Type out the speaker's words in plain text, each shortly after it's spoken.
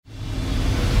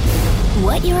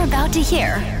What you're about to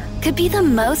hear could be the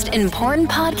most important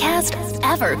podcast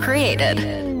ever created.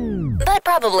 But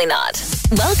probably not.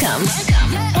 Welcome.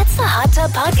 It's the Hot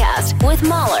Tub Podcast with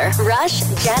Mahler, Rush,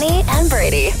 Jenny, and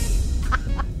Brady.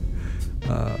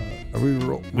 Are we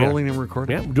rolling and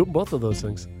recording? Yeah, we're doing both of those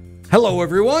things. Hello,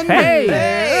 everyone.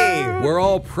 Hey. We're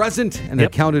all present and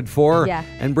accounted for. Yeah.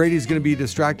 And Brady's going to be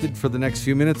distracted for the next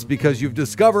few minutes because you've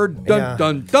discovered,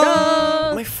 dun.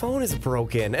 My phone is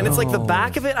broken, and it's like the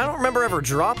back of it. I don't remember ever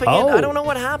dropping it. Oh. I don't know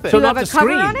what happened. So you not have the a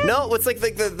cover screen. on it? No, it's like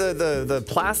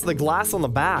the glass on the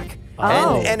back.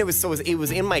 Oh. And it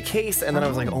was in my case, and then I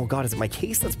was like, oh god, is it my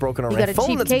case that's broken or You my got a phone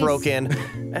cheap that's case?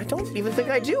 broken? I don't even think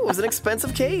I do. It was an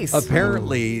expensive case.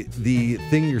 Apparently, the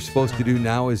thing you're supposed to do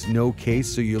now is no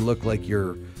case, so you look like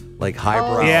you're like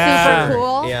highbrow. Yeah. Super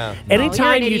cool. Yeah. Anytime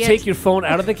you're an you idiot. take your phone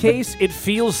out of the case, it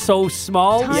feels so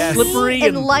small, Yes. slippery,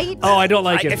 and light. Oh, I don't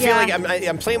like I it. feel like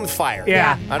I'm playing with fire.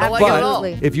 Yeah. I don't like it at all.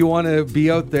 absolutely. If you want to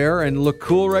be out there and look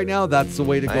cool right now, that's the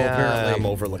way to go, apparently. I'm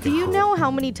overlooking. Do you know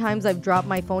how many times I've dropped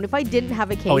my phone? If I didn't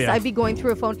have a case, Oh, yeah. I'd be going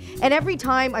through a phone, and every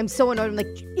time I'm so annoyed. I'm like,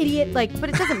 idiot, but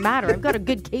it doesn't matter. I've got a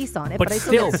good case on it, but I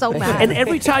still get so mad. And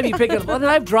every time you pick it up, and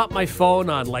I've dropped my phone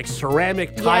on like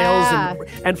ceramic tiles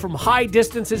and from high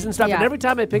distances and stuff. Yeah. And every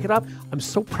time I pick it up, I'm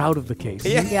so proud of the case.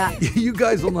 yeah. You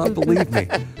guys will not believe me.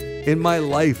 In my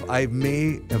life, I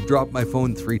may have dropped my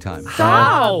phone 3 times.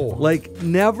 How? Like,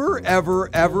 never,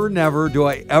 never do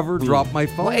I ever drop my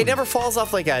phone. Well, it never falls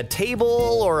off like a table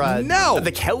or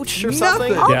the couch or Nothing.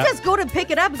 something. I'll Yeah. just go to pick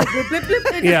it up. It's like, blip, blip,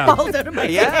 blip, and Yeah. it falls out of my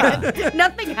Yeah. hand.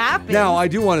 Nothing happens. Now, I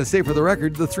do want to say for the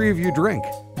record, the 3 of you drink.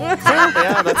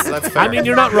 Yeah, that's fair. I mean,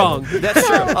 you're not wrong. That's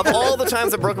true. Of all the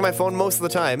times I've broken my phone, most of the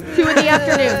time, 2 in the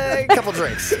afternoon. a couple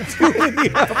drinks.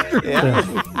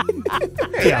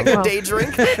 A good day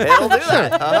drink. It'll do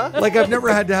that. Uh-huh. Like, I've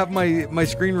never had to have my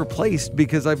screen replaced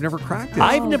because I've never cracked it.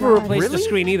 I've never God. replaced the Really?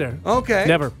 screen either. Okay.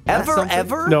 Never.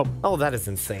 Ever? No. Oh, that is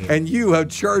insane. And you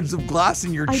have shards of glass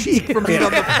in your cheek from being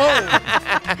on the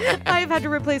phone. I've had to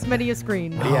replace many a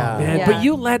screen. Yeah. Man, Yeah. but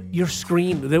you let your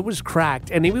screen that was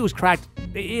cracked, and if it was cracked,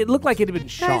 it looked like it had been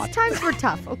shot. Guys, times were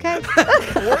tough, okay?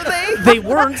 Were they? They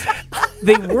weren't.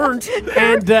 They weren't.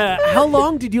 And how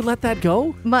long did you let that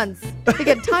go? Months.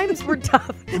 Again, times were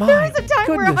tough. My There was a time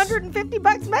where goodness.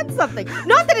 $150 meant something.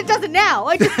 Not that it doesn't now.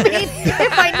 I just mean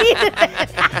if I needed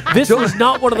it. This was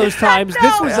not one of those times.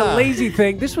 This was Yeah. a lazy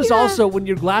thing. This was also when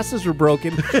your glasses were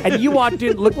broken and you walked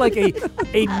in, looked like a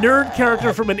nerd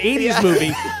character from an 80s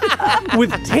movie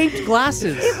with taped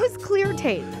glasses. It was clear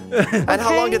tape. And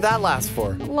how long did that last for?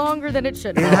 Longer than it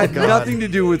should It have. had nothing to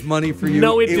do with money for you.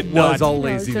 No, it did was not. all No,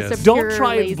 it's just laziness. a Don't pure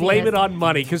try and blame laziness. it on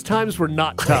money because times were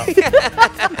not tough.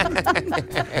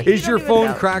 Is your even phone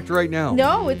know. cracked right now?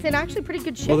 No, it's in actually pretty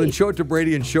good shape. Well, then show it to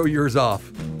Brady and show yours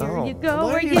off. Here you go. Why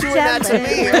Where are you you doing that to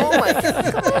me? Oh my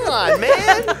god,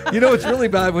 man! You know, it's really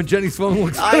bad when Jenny's phone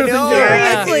looks I better know. than yours.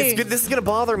 Seriously. It's good. This is gonna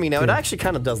bother me now. It actually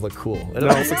kind of does look cool. It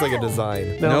almost looks like a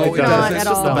design. No, it doesn't. doesn't. Not at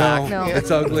all. No, No.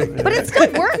 it's ugly. But it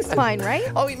still works fine, right?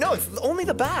 Oh no, it's only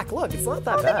the back. Look, it's not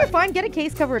that Oh, then you're bad. fine. Get a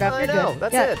case, cover it up. I You're know, good.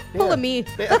 that's Yeah. it. Pull Yeah. a me.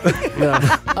 No,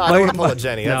 I don't want to pull a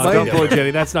Jenny. no, That's don't not pull good. it,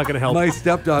 Jenny. That's not going to help. My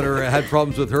stepdaughter had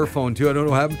problems with her phone too. I don't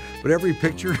know what happened, but every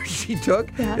picture she took,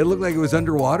 it looked like it was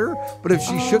underwater. But if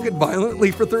she shook it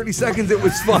violently for 30 seconds, it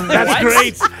was fine. That's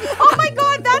great. Oh my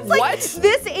God, that's like What?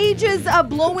 this age's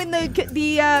blowing the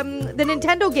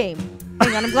Nintendo game.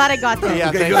 Hang on, I'm glad I got that. Yeah,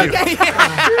 Okay, thank good.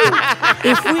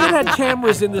 you. If we had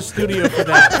cameras in the studio for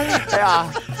that,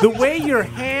 Yeah. the way your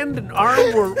hand and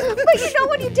arm were. But you know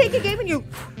when you take a game and you.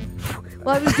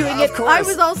 Well, I was doing it. course. I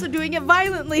was also doing it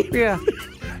violently. Yeah.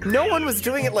 No one was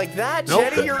doing it like that, Nope.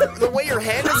 Jenny. The way your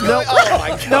hand is going. Oh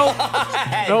my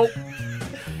god. Nope.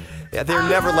 Yeah, they're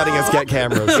never letting us get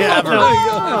cameras. Yeah, Ever.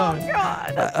 Oh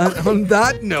God. On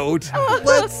that note,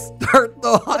 let's start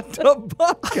the Hot Tub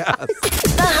Podcast.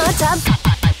 The Hot Tub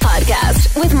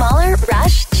Podcast with Mahler,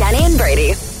 Rush, Jenny, and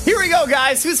Brady. Here we go,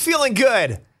 guys. Who's feeling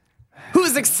good?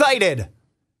 Who's excited?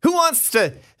 Who wants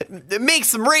to make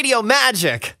some radio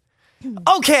magic?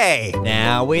 Okay.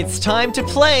 Now it's time to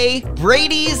play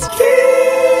Brady's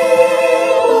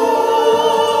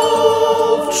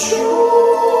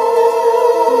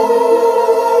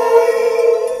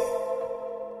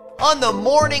on the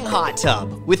Morning Hot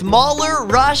Tub with Mahler,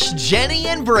 Rush, Jenny,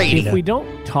 and Brady. If we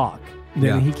don't talk,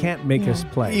 then he can't make us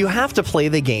play. You have to play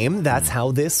the game. That's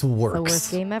how this works. The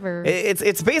worst game ever.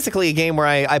 It's basically a game where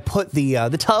I put the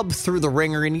tub through the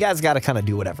ringer, and you guys got to kind of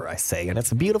do whatever I say, and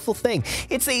it's a beautiful thing.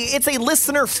 It's a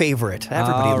listener favorite.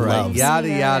 Everybody All right. loves. Yada,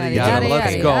 yada.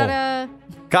 Let's go. yada.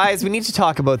 Guys, we need to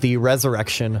talk about the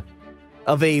resurrection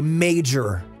of a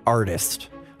major artist,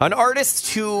 An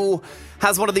artist who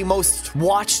has one of the most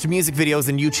watched music videos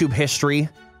in YouTube history.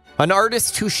 An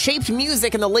artist who shaped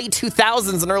music in the late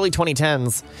 2000s and early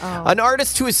 2010s. An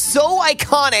artist who is so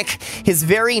iconic, his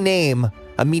very name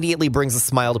immediately brings a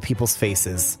smile to people's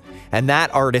faces. And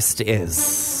that artist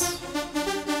is...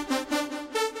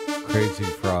 Crazy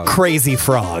Frog. Crazy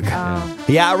Frog.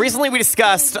 Yeah, recently we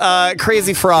discussed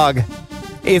Crazy Frog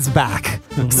is back.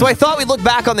 So I thought we'd look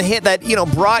back on the hit that,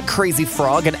 brought Crazy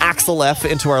Frog and Axel F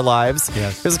into our lives.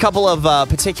 Yes. There's a couple of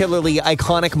particularly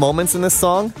iconic moments in this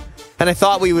song, and I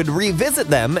thought we would revisit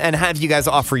them and have you guys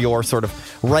offer your sort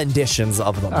of renditions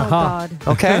of them. Oh, God.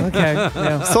 Okay? Okay.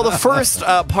 Yeah. So the first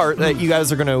part that you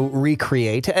guys are going to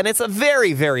recreate, and it's a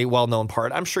very, very well-known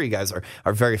part. I'm sure you guys are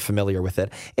very familiar with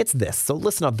it. It's this. So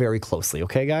listen up very closely,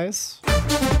 okay, guys?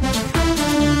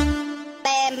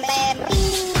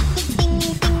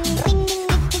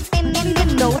 I don't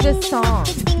even know this song.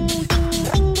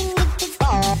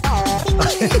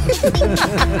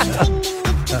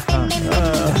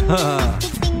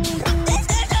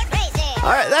 All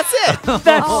right, that's it.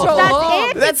 That's so long.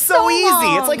 It? That's It's so easy.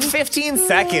 long. It's like 15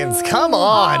 seconds. Come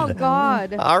on. Oh,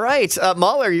 God. All right,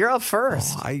 Mahler, you're up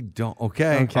first. I don't.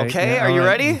 Okay. Okay, Yeah, are you all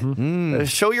right. ready?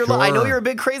 Show your. I know Sure. you're a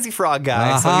big Crazy Frog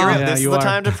guy, so Uh-huh. this is you the are.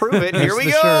 time to prove it. Here we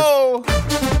the go.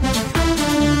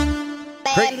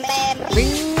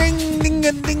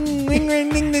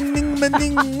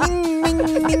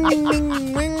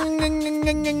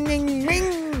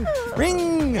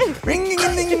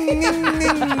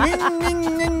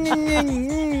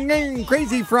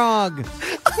 Crazy Frog. You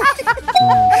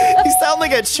sound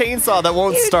like a chainsaw that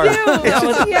won't start.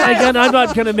 Again, I'm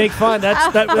not going to make fun. That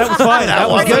was fine. That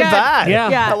was wasn't good. bad. Yeah.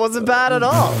 That wasn't bad at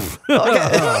all.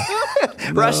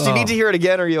 Okay. Rush, do you need to hear it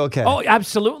again? Or are you okay? Oh,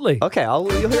 absolutely. Okay, you'll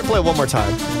hear it play one more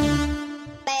time.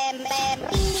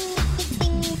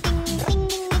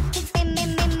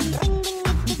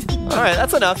 All right,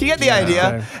 that's enough. You get the idea.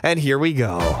 okay. And here we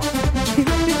go.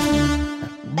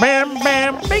 Bam,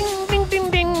 bam, bing, ding,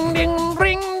 ding, ding, ding,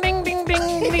 ring, ding, ding,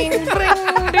 ding, ding,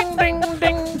 ring, ding, ding,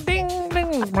 ding, ding,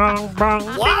 ding, bang, bang.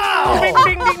 Wow. Ding,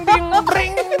 ding, ding, ding,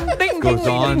 ring, ding, Goes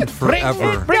ding, on ding,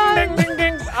 forever. Ring, ding, ding,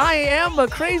 ding. I am a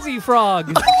Crazy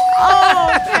Frog.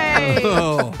 Oh, okay.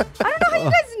 Oh, I don't know how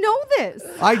you guys know this.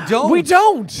 I don't. We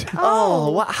don't.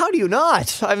 Oh, how do you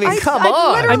not? I mean, come I've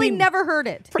on. literally never heard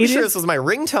it. Pretty It sure is- this was my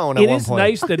ringtone at It one is point.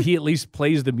 nice that he at least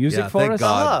plays the music Yeah, for thank us.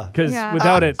 God. Because Yeah.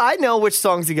 without it, I know which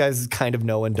songs you guys kind of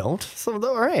know and don't. So, all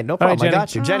right, no right, problem. I Jenny.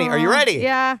 got you. Jenny, are you ready?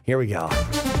 Yeah. Here we go.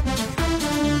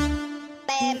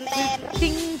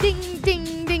 Ding, ding, ding,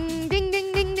 ding, ding, ding, ding,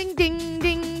 ding, ding, ding, ding,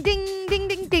 ding,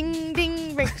 ding, ding,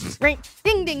 ding, ring, ring,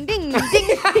 ding, ding, ding, ding, ding,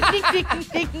 ding,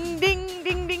 ding, ding, ding, ding,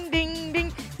 ding,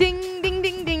 ding, ding, ding,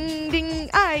 ding, ding, ding.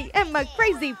 I am a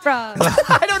crazy frog.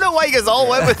 I don't know why you guys all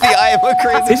went with the I am a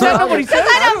crazy is that not frog. what he said?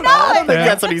 I don't know. I don't think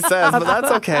that's what he says, but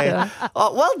that's okay.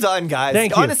 Well done, guys.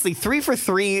 Thank you. Honestly, 3 for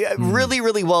 3. Really,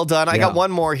 really well done. I got Yeah.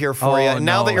 one more here for Oh, you.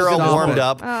 Now no. that you're all Stop warmed it.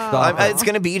 up, Stop it. it's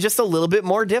going to be just a little bit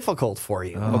more difficult for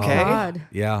you, okay? God.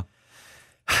 Yeah.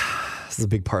 This is a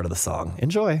big part of the song.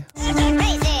 Enjoy.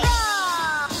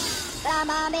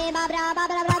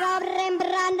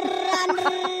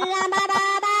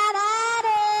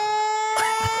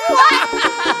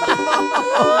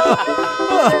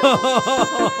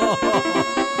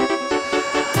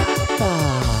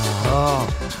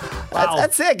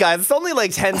 That's it, guys. It's only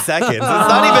like 10 seconds. It's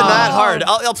not even that hard.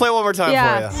 I'll play one more time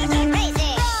Yeah. for you.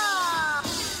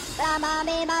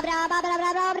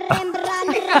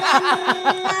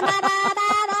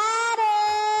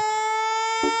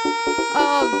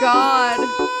 Oh, God.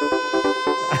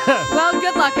 Well,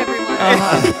 good luck, everyone. Okay.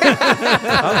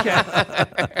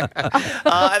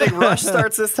 I think Rush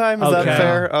starts this time. Is that Okay.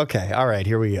 fair? Okay. All right.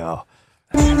 Here we go.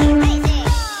 Ring,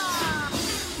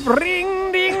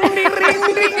 ding, ding, ring,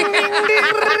 ding, ding, ding,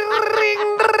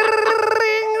 ring,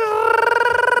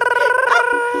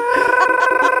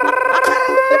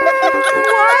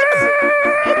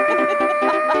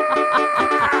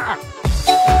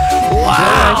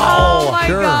 Oh, my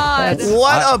Sure. God.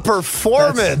 What a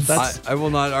performance! I will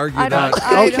not argue I that.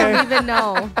 don't even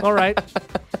know. All right.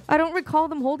 I don't recall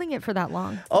them holding it for that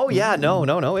long. Oh yeah, no,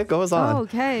 it goes on. Oh,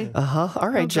 okay. All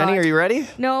right, Oh, Jenny, God. are you ready?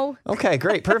 No. Okay,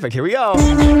 great, perfect. Here we go.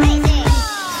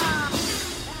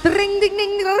 Ring ding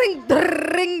ding ring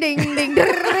ring ding ding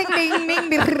ring ding ding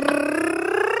ding.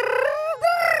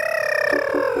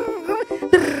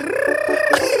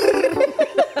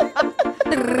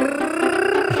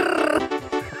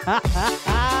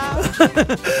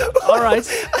 All right.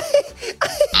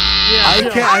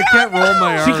 I can't roll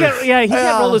my arms. He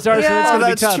can't roll his arms, so it's Yeah, going to be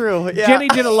that's tough. true. Yeah. Jenny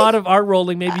did a lot of art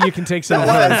rolling. Maybe you can take some of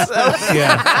that.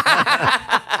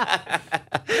 Yeah.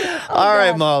 All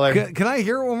right, Mahler. Can I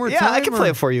hear it one more Yeah, time? I can play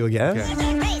it for you again. Okay.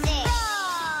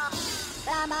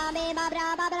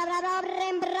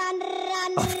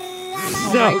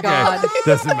 Oh my God.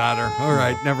 Doesn't matter. All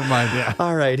right, never mind. Yeah.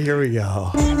 All right, here we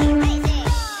go.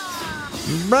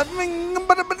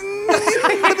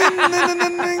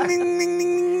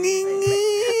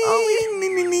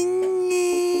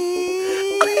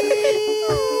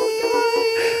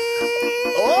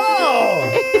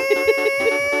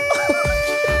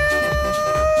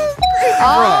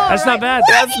 That's not bad.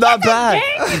 That's not bad.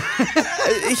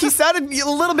 He sounded a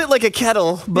little bit like a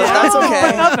kettle, but that's But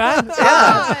okay. not bad.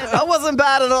 Yeah, that wasn't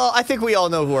bad at all. I think we all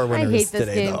know who our winner hate is this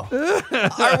today, game. though.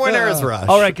 Our winner is Rush.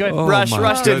 All right, good. Oh, Rush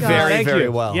my did God. very, Thank very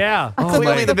you. well. Yeah.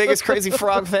 Clearly the biggest Crazy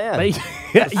Frog fan.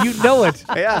 Yeah, you know it.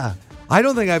 Yeah. I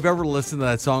don't think I've ever listened to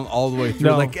that song all the way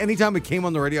through. No. Like anytime it came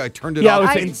on the radio, I turned it Yeah,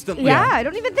 off it was- instantly. Yeah, I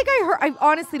don't even think I heard. I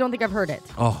honestly don't think I've heard it.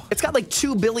 Oh, It's got like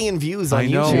 2 billion views on I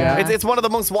know. YouTube. Yeah. It's one of the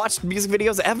most watched music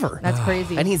videos ever. That's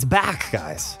crazy. And he's back,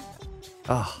 guys.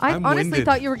 I I'm honestly winded.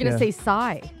 thought you were going to Yeah. say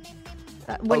Psy.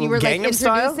 When Oh, you were like Gangnam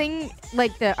Style? introducing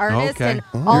like the artist Okay. and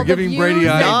You're all the giving views. Brady and-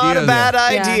 ideas. Not a bad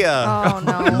Yeah. idea. Oh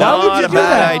no. Why would Not you a do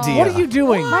bad that? idea. What are you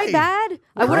doing? My bad.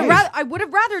 I would have Right. rather. I would have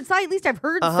rathered Psy. At least I've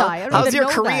heard Psy. I don't How's even your know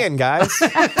Korean, that. guys? The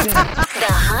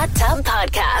Hot Tub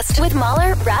Podcast with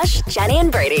Mahler, Rush, Jenny, and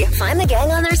Brady. Find the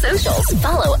gang on their socials.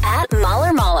 Follow at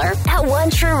Mahler, at One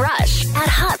True Rush, at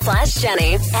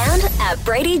Hot/Jenny, and at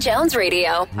Brady Jones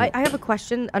Radio. I have a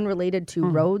question unrelated to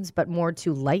roads, but more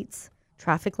to lights,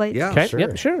 traffic lights. yeah. Okay, Sure.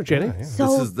 yep, sure, Jenny. So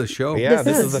This is the show. Yeah.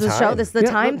 this is the show. time. This is the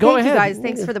Yeah, time. go Thank you ahead. guys.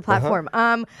 Thanks for the platform.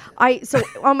 So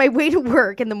on my way to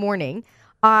work in the morning,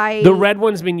 The red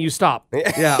ones mean you stop.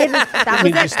 Yeah. that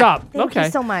mean was you stop. Thank Okay.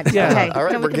 you so much. Yeah. Okay, All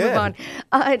right, now we we're can good. move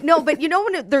on. No, but you know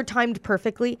when they're timed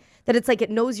perfectly, that it's like it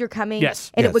knows you're coming.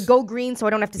 Yes. And it Yes. would go green, so I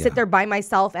don't have to sit there by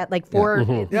myself at like 4,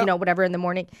 you know, whatever in the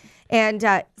morning. And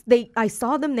I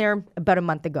saw them there about a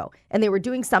month ago, and they were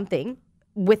doing something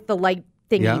with the light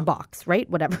thingy Yeah. box, right?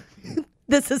 Whatever.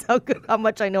 This is how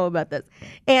much I know about this.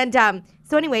 And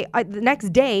so anyway, the next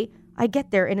day I get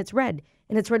there and it's red.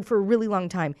 And it's red for a really long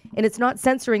time. And it's not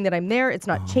censoring that I'm there. It's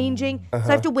not changing. So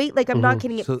I have to wait. Like, I'm not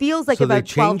kidding. It So- feels like so they about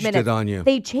 12 changed it minutes. on you.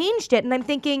 They changed it. And I'm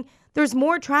thinking, there's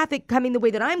more traffic coming the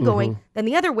way that I'm going than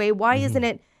the other way. Why isn't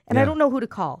it? And I don't know who to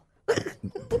call.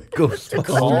 Ghost.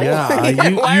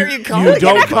 Yeah, Why are you calling? You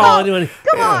don't Yeah, call anyone.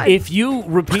 Come on. If you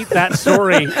repeat that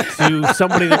story to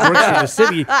somebody that works in the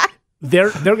city, they're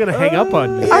going to hang up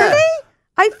on you. Are they?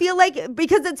 I feel like,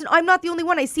 because I'm not the only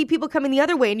one. I see people coming the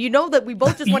other way. And you know that we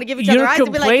both just want to give each other You're eyes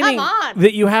and be like, come complaining on.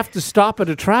 that you have to stop at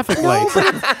a traffic light.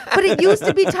 But it used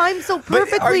to be timed so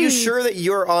perfectly. But are you sure that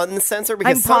you're on the sensor? I'm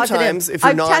Because sometimes positive. if you're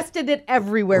I've not... tested it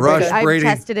everywhere. Rush, Brady. Brady,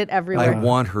 I've tested it I everywhere.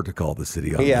 want her to call the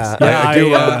city on Yeah. this. I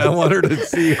do. I, I want her to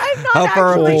see I'm not how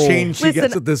far of a actually- change she gets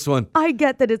Listen, with this one. I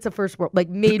get that it's a first world, like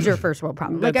major first world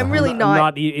problem. Like I'm really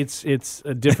not. It's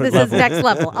a different This is level. next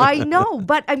level. I know,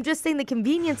 but I'm just saying the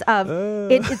convenience of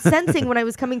it's sensing when I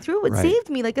was coming through. It Right. saved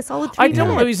me like a solid 3 I don't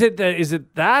know. minutes. Is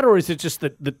it that, or is it just the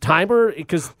timer?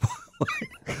 Because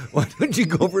Why don't you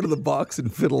go over to the box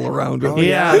and fiddle around with it?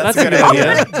 yeah, that's a good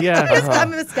idea. Yeah,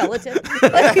 I'm a skeleton.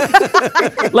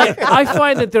 like I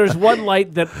find that there's one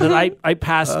light that I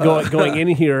pass going in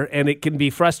here, and it can be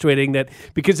frustrating that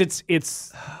because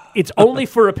it's only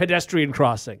for a pedestrian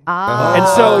crossing. And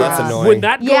so that's annoying. when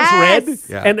that goes Yes. red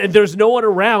Yeah. and there's no one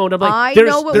around, I'm like, I there's,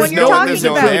 know what there's one you're no talking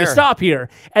reason about. for me to There. stop here.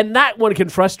 And that one can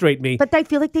frustrate me. But I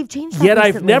feel like they've changed that Yet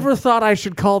I've recently. never thought I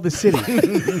should call the city.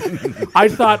 I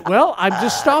thought, well, I'm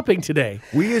just stopping today.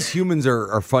 We as humans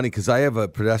are funny because I have a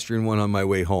pedestrian one on my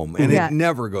way home and Yeah. it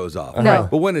never goes off. No.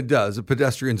 But when it does, a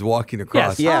pedestrian's walking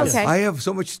across. Yes. Oh, okay. I have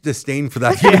so much disdain for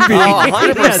that human being. Oh,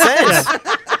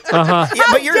 100%. Yeah,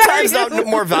 but your time's not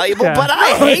more valuable, Yeah. but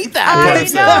I hate that I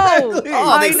person. know.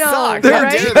 Oh, they I know. suck. They're How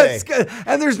right? dare they? just-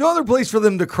 and there's no other place for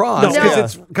them to cross No. because No.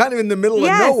 it's kind of in the middle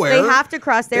Yes, of nowhere. they have to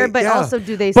cross there, but Yeah. also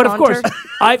do they But saunter? of course,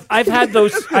 I've had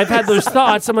those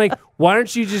thoughts. I'm like, why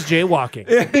aren't you just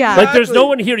jaywalking? Yeah. Like there's no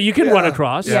one here. You can run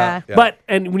across. Yeah. But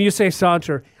and when you say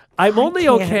saunter, I'm only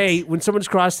can't. okay when someone's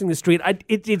crossing the street.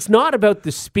 It's not about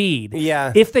the speed.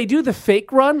 Yeah. If they do the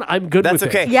fake run, I'm good That's with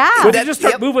okay. it. Yeah. When That- they just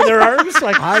start yep. moving their arms,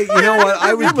 like You know what?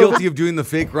 I was guilty of doing the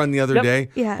fake run the other Yep. day.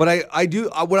 Yeah. But I do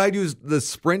what I do is the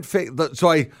sprint fake. So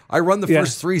I run the Yeah.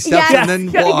 first 3 steps Yes. and then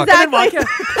Yeah, walk. exactly.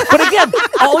 But again,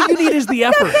 all you need is the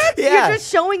effort. Yeah. You're just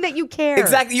showing that you care.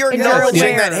 Exactly. You're And acknowledging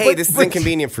aware. that, hey, this is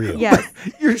inconvenient for you. Yes.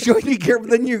 You're showing you care, but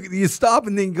then you stop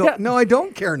and then you go, Yeah. no, I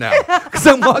don't care now because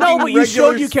I'm walking No, but you regular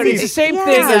showed you care. speed. It's the same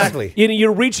thing. Exactly.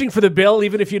 You're reaching for the bill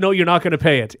even if you know you're not going to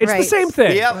pay it. It's the Right. same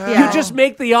thing. Yep. Yeah. You just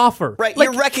make the offer. Right, Like,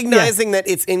 you're recognizing that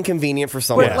it's inconvenient for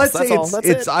someone But else. let's That's say all. That's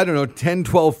it's it. I don't know, 10,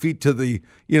 12 feet to the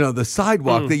the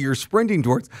sidewalk that you're sprinting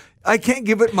towards. I can't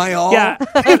give it my all. Yeah.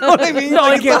 You know what I mean? No,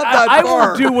 Like, again, it's not that I far.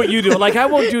 won't do what you do. Like, I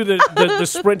won't do the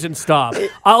sprint and stop.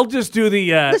 I'll just do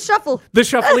the shuffle. The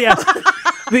shuffle, yeah.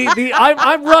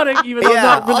 I'm running, even though I'm Yeah,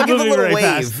 not really I'll give a moving little very wave,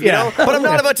 fast. you know? But I'm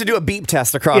not about to do a beep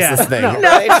test across Yeah. this thing. No.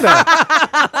 Right?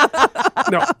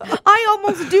 No. I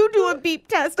almost do a beep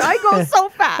test. I go so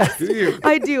fast. Do you?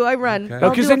 I do. I run. I'll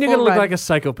Because do then a you're going to full look run. like a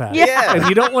psychopath. Yeah. And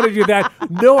you don't want to do that.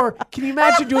 Nor, can you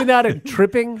imagine doing that and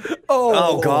tripping?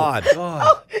 Oh, God.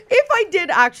 If I did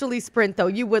actually sprint, though,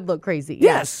 you would look crazy.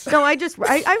 Yes. No, I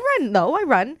run, though. I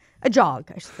run. A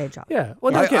jog. I should say a jog. Yeah.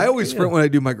 Well, I always sprint when I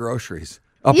do my groceries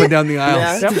up and down the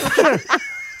aisles. Yeah. Yep, sure.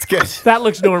 It's good. That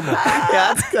looks normal.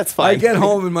 Yeah, that's fine. I get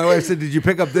home and my wife said, "Did you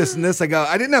pick up this and this?" I go,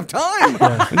 "I didn't have time.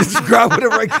 I just grabbed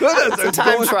whatever I could." As I was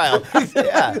Time going. trial.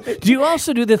 Yeah. Do you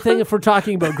also do the thing if we're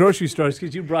talking about grocery stores,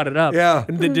 because you brought it up, Yeah.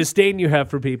 and the disdain you have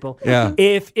for people? Yeah.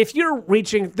 If you're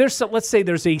reaching, let's say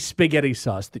there's a spaghetti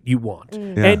sauce that you want,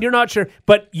 and you're not sure,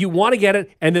 but you want to get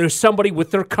it, and there's somebody with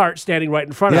their cart standing right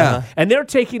in front Yeah. of them, and they're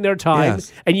taking their time,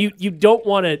 Yes. and you don't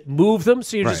want to move them,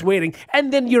 so you're just Right. waiting,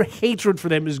 and then your hatred for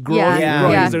them is growing Yeah. and Yeah.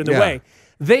 growing Yeah. as they're in the Yeah. way.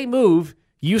 They move.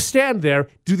 You stand there,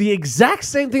 do the exact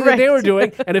same thing that they Right. were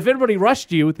doing, and if anybody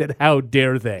rushed you, then how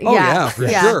dare they? Oh Yeah. yeah, for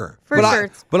Yeah. sure. For but sure.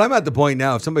 but I'm at the point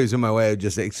now. If somebody's in my way, I'd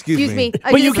just say, "Excuse me."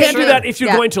 But you can't do sure. that if you're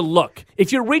Yeah. going to look.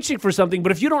 If you're reaching for something,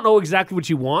 but if you don't know exactly what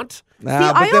you want, Nah, See,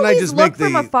 but I then I always just look make the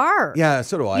from afar. Yeah,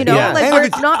 so do I. You know, Yeah. like And where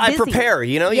it's not I busy. prepare,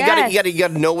 you know? You Yes.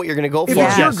 gotta know what you're gonna go for. If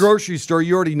it's your Yes. grocery store,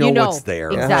 you already know, You know. what's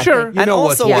there. Exactly. Sure. You And know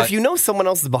also, what's what. if you know someone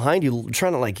else is behind you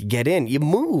trying to like get in, you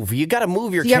move. You got to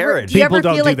move your Do you ever, carriage. do you People ever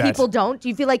don't feel do like that. people don't? Do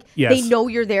you feel like Yes. they know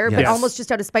you're there, but Yes. almost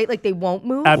just out of spite, like they won't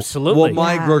move? absolutely. Well,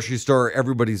 my Yeah. grocery store,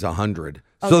 everybody's 100.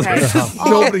 So Okay. there's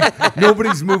just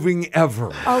nobody's moving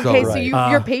ever. Okay, so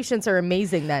right. your patients are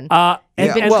amazing then. and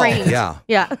Yeah, and well, trained. yeah.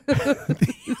 Yeah.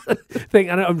 thing,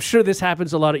 and I'm sure this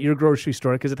happens a lot at your grocery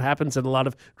store because it happens in a lot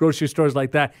of grocery stores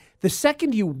like that. The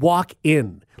second you walk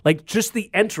in, like just the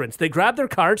entrance, they grab their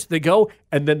carts, they go,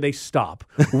 and then they stop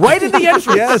right in the entrance.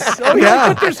 Yes. Oh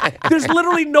Yeah. But there's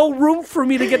literally no room for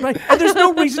me to get my, and there's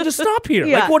no reason to stop here.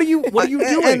 Yeah. Like, what are you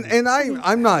doing? And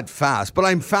I'm not fast, but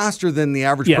I'm faster than the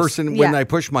average Yes. person when Yeah. I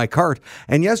push my cart.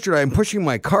 And yesterday I'm pushing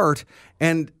my cart,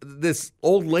 and this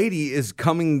old lady is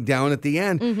coming down at the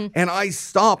end, and I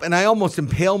stop, and I almost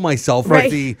impale myself Right.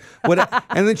 with the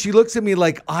and then she looks at me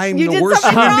like I'm You the did worst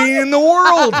something human wrong? being in the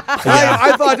world.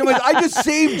 I thought to myself, I just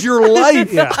saved your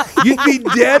life. You'd be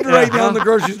dead right now in the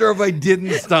grocery store if I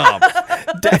didn't stop.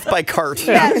 Death by cart.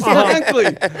 Exactly.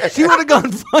 She would have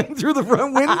gone flying through the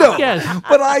front window. Yes.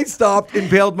 But I stopped,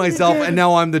 impaled myself, and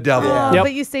now I'm the devil. Yep.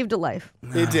 But you saved a life.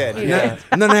 You did.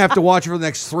 And then I have to watch for the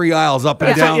next 3 aisles up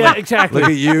and down. Yeah, exactly. Look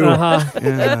at you. Uh-huh.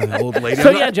 Yeah, old lady.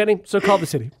 So yeah, Jenny. So call the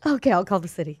city. Okay, I'll call the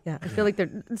city. Yeah, I feel like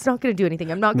it's not going to do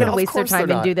anything. I'm not going to of waste their course they're time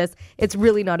and not. do this. It's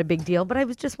really not a big deal. But I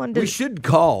was just wondering. We should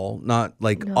call, not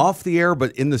like off the air,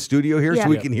 but in the studio here Yeah. so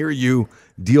we can hear you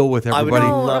deal with would everybody.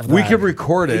 love We that. could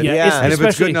record it. Yeah, And if it's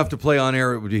especially- good enough to play on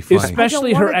air, it would be fine.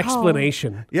 Especially I don't her wanna call.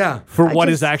 explanation. Yeah. For I what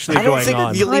is just- actually I don't going think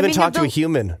on. you'll even Timing talk of to a the-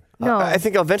 human. No. I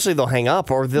think eventually they'll hang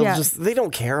up, or they'll Yeah. they don't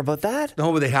care about that.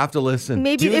 No, but they have to listen.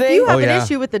 Maybe Do if they? you have Oh, an yeah.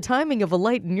 issue with the timing of a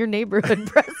light in your neighborhood,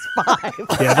 press 5.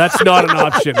 Yeah, that's not an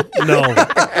option. No.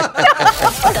 The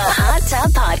Hot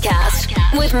Tub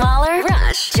Podcast with Mahler,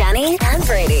 Rush, Jenny, and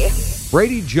Brady.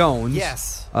 Brady Jones.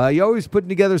 Yes. You always putting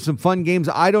together some fun games.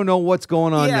 I don't know what's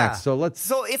going on Yeah. next. So let's.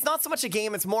 So it's not so much a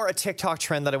game; it's more a TikTok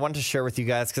trend that I wanted to share with you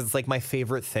guys because it's like my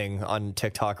favorite thing on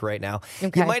TikTok right now.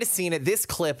 Okay. You might have seen it. This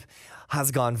clip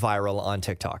has gone viral on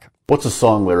TikTok. What's a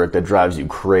song lyric that drives you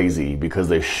crazy because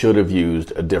they should have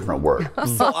used a different word?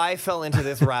 So I fell into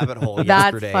this rabbit hole That's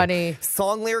yesterday. funny.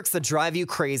 Song lyrics that drive you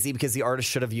crazy because the artist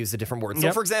should have used a different word. So,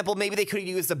 Yep. for example, maybe they could have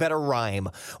used a better rhyme,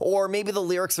 or maybe the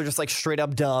lyrics are just like straight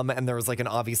up dumb, and there was like an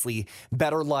obviously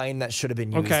better line that should have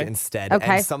been used Okay. instead.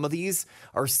 Okay. And some of these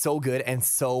are so good and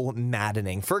so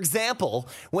maddening. For example,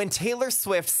 when Taylor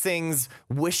Swift sings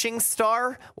 "Wishing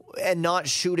Star" and not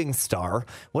 "Shooting Star,"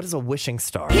 what is a wishing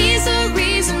star? He's the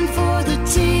reason for the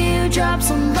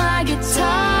teardrops on my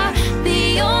guitar.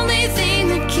 The only thing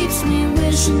that keeps me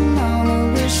wishing on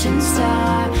a wishing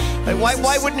star. Like,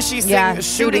 why wouldn't she sing Yeah, "Shooting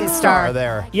Shooting Star" Star.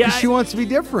 there? Yeah. She wants to be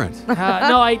different. No,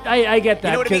 I get that.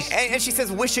 You know what I mean? 'cause- And she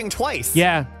says "wishing" twice.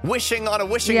 Yeah. Wishing on a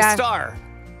wishing Yeah. star.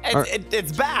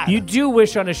 It's bad. You do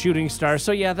wish on a shooting star,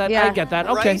 so I get that.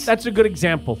 Okay, Right? that's a good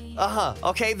example.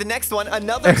 Okay, the next one,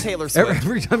 another Taylor Swift.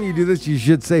 Every time you do this, you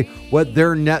should say what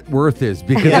their net worth is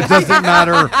because it doesn't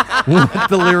matter what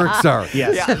the lyrics are.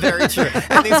 Yes. Yeah, very true.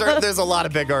 And there's a lot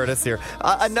of big artists here.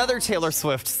 Another Taylor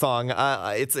Swift song.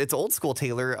 It's old school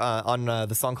Taylor on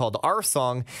the song called Our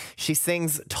Song. She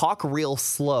sings "Talk Real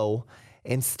Slow"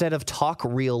 instead of "Talk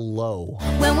Real Low."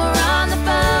 When we're on the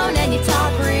phone and you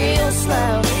talk real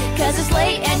slow, 'cause it's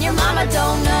late and your mama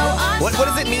don't know. What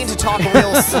does it mean to talk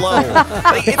real slow?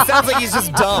 Like, it sounds like he's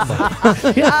just dumb.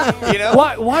 You know?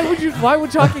 Why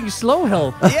would talking slow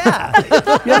help? Yeah.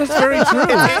 Yeah, that's very true.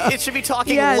 It should be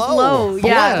talking Yeah, it's low. low,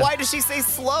 yeah. Why does she say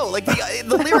slow? Like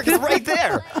the lyric is right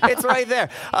there. It's right there.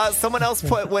 Someone else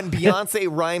put when Beyonce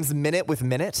rhymes minute with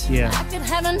minute. Yeah. I could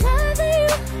have another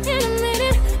you in a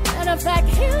minute. Matter of fact,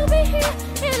 he'll be here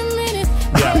in a minute.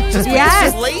 Yeah. It's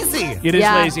Yes. just lazy. It is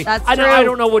Yeah, lazy. that's I true.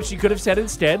 don't know what she could have said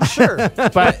instead. Sure.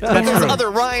 But that's There's true. other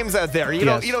rhymes out there. You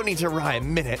Yes. don't need to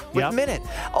rhyme minute with Yep. minute.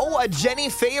 Oh, a Jenny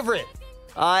favorite.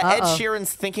 Ed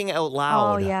Sheeran's Thinking Out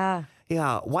Loud. Oh, yeah.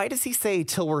 Yeah. Why does he say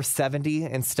till we're 70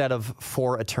 instead of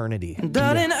for eternity?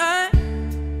 Darling, I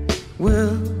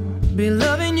will be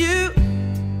loving you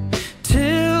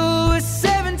till we're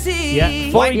 70.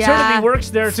 Yeah, for Yeah. eternity works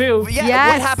there too. Yeah.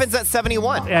 Yes. What happens at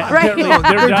 71? Yeah, Right. apparently Yeah.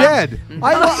 they're They're done. dead.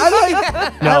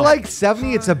 I No. like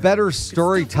 70. It's a better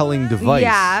storytelling device.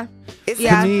 Yeah. Is To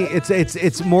Yeah. me,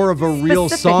 it's more of a real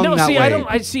Specific. song No, that see, way.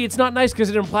 I see. It's not nice because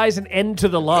it implies an end to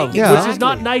the love, Yeah. which is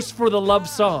not nice for the love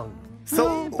song.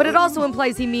 So, But it also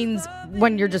implies he means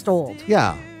when you're just old.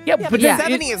 Yeah. Yeah, but yeah.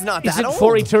 70 is not Is that it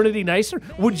for old. eternity nicer?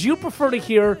 Would you prefer to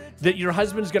hear that your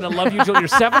husband's going to love you till you're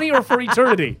 70 or for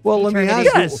eternity? Well, let me ask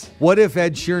Yes. you, what if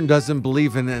Ed Sheeran doesn't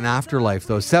believe in an afterlife,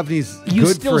 though? 70's You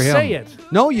good still for him. say it.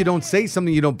 No, you don't say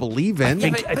something you don't believe in.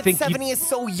 but think 70 is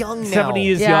so young now. 70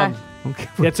 is Yeah. young.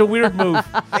 It's a weird move.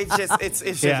 It's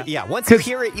just, Yeah. yeah. Once you 'Cause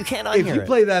hear it, you can't If unhear you it.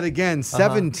 play that again,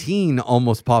 17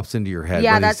 almost pops into your head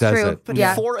Yeah, when he that's says true. it. But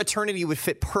Yeah. for eternity would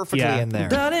fit perfectly Yeah. in there.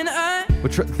 Darling, I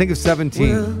But think of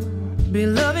 17. will be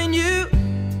loving you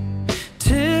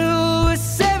till we're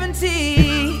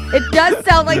 70. It does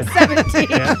sound like 17.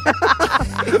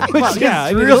 Which Yeah,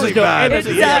 is I mean, really there's no bad. end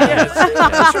to- yeah, yes.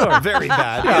 Yeah, sure. Very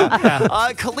bad.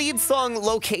 Yeah. Khalid's song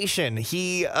 "Location."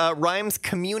 He rhymes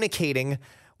communicating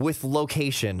with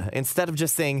location instead of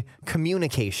just saying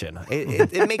communication.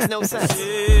 It makes no sense.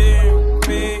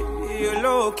 Your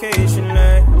location,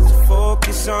 let's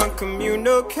focus on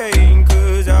communicating,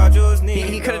 'cause I just need.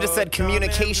 He could have just said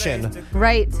communication.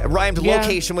 Right. Rhymed Yeah.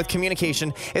 location with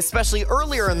communication, especially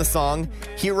earlier in the song.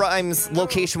 He rhymes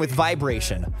location with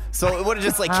vibration, so it would have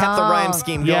just like kept the rhyme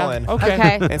scheme Yeah. going. Okay.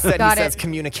 Okay. Instead, Got he it. says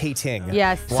communicating.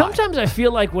 Yes. Why? Sometimes I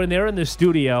feel like when they're in the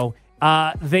studio,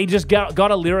 they just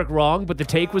got a lyric wrong, but the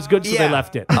take was good, so they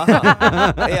left it.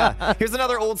 Yeah. Here's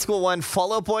another old school one.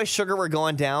 Fall Out Boy, Sugar, We're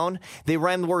Going Down. They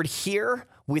rhyme the word here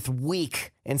with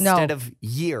week instead No. of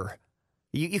year.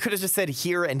 You could have just said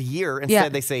here and year.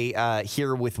 Instead, they say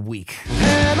here with week.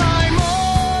 Am I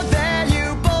more than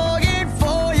you bargained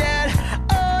for yet?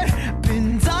 I've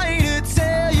been dying to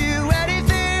tell you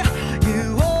anything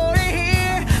you want to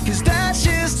hear, 'cause that's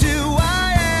just who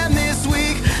I am this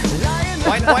week.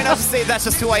 Why not just say that's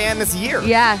just who I am this year?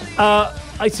 Yeah.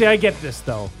 I say I get this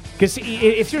though. Because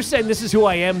if you're saying this is who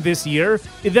I am this year,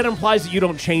 that implies that you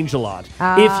don't change a lot.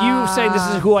 If you say this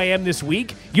is who I am this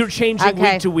week, you're changing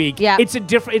Okay. week to week. Yeah. It's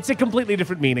a completely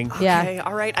different meaning. Yeah. Okay,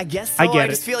 all right, I guess so. I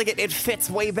get just it. feel like it fits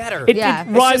way better. It, Yeah. it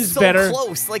It's rhymes It's just so better.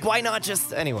 close. Like, why not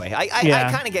just anyway? I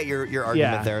Yeah. kind of get your argument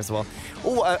Yeah. there as well.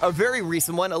 Oh, a very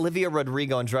recent one, Olivia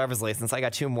Rodrigo and Driver's License. I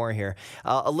got two more here.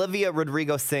 Olivia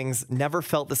Rodrigo sings "Never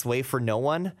Felt This Way for No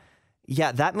One."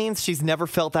 Yeah, that means she's never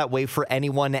felt that way for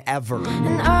anyone ever.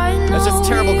 And I know That's just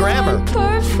terrible we grammar. aren't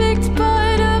perfect, but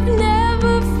I've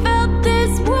never felt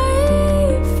this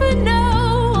way for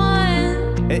no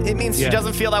one. It means she Yeah.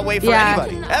 doesn't feel that way for Yeah.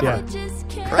 anybody ever. Yeah. Just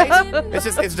can't. Right?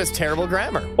 It's just terrible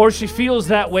grammar. Or she feels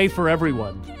that way for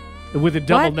everyone. With a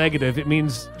double What? negative, it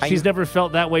means she's never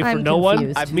felt that way for I'm no one.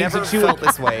 confused. I've Means never that she felt would-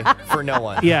 this way for no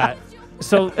one. Yeah.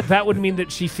 So that would mean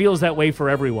that she feels that way for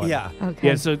everyone. Yeah. Okay.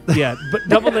 Yeah. So yeah, but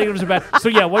double negatives are bad. So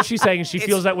yeah, what she's saying is she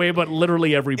feels that way about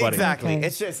literally everybody. Exactly. Okay.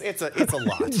 It's a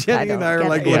lot. Jenny and I are get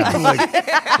like it. looking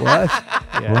like, what?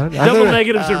 Double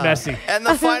negatives are messy. And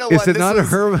the final Is one. it not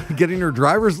her getting her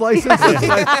driver's license? That's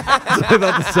what I thought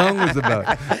the song was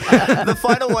about. The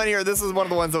final one here, this is one of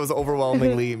the ones that was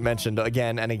overwhelmingly mentioned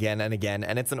again and again and again,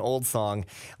 and it's an old song,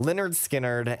 Lynyrd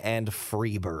Skynyrd and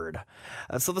Freebird.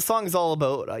 So the song is all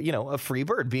about, a free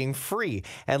bird being free.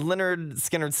 And Lynyrd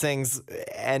Skynyrd sings,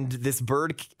 and this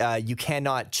bird you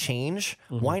cannot change.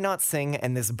 Why not sing,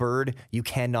 and this bird you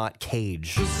cannot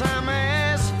cage? 'Cause I'm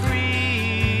as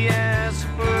free as a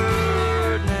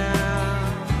bird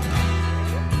now.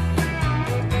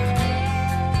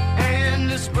 And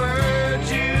this bird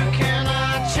you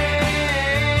cannot change.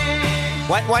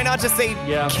 Why not just say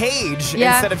cage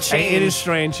instead of change? It is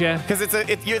strange, yeah. Because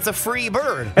it's a free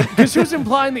bird. Because who's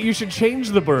implying that you should change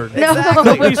the bird? No.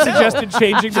 Nobody suggested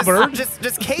changing the bird.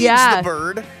 Just cage Yeah. the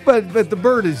bird. But the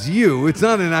bird is you. It's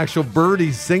not an actual bird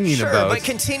he's singing Sure, about. but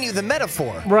continue the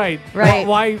metaphor. Right. Right.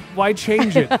 Why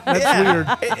change it? That's weird.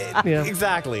 Yeah.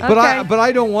 Exactly. But Okay.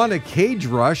 I don't want a cage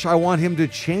rush. I want him to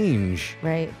change.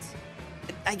 Right.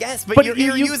 I guess, but, But you're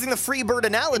you- using the free bird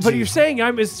analogy. But you're saying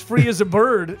I'm as free as a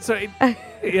bird. So, I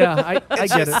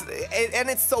get Just- it. and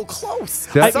it's so close.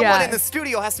 That- Someone Yeah. in the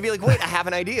studio has to be like, wait, I have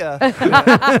an idea.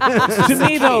 To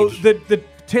me, though, the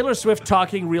Taylor Swift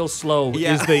talking real slow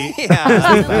Yeah. is the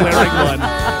Yeah. glaring one.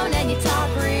 And you talk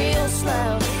real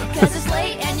slow, 'cause it's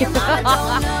late and your mama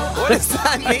don't know. What does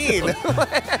that mean?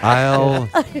 I'll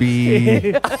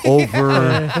be over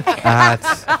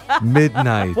at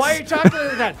midnight. Why are you talking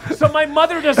like that? So my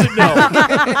mother doesn't know.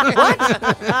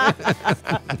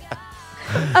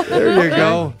 There you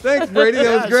go. Thanks, Brady.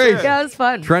 That was great. Yeah, it was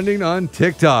fun. Trending on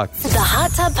TikTok. The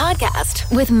Hot Tub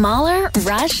Podcast with Mahler,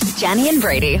 Rush, Jenny, and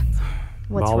Brady.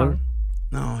 What's Mahler? wrong?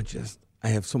 No, I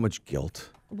have so much guilt.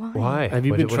 Why? Have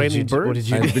you been training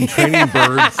birds? I've been training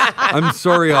birds. I'm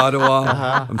sorry,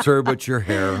 Ottawa. I'm sorry about your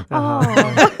hair.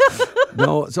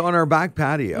 No, so on our back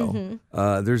patio,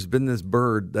 there's been this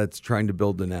bird that's trying to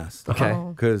build a nest. Okay.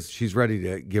 Because she's ready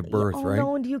to give birth, Oh right?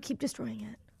 no! And do you keep destroying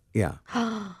it? Yeah.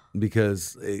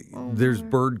 Because there's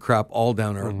bird crap all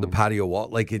down the patio wall.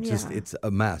 Like it's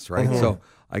a mess, right? So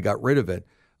I got rid of it.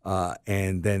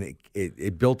 And then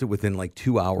it built it within like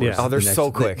 2 hours. Yeah. Oh, they're The next-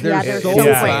 so quick. They're they're so so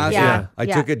quick. fast. Yeah. I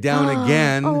took it down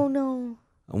again. Oh no!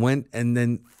 I went, and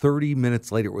then 30 minutes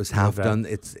later, it was half done.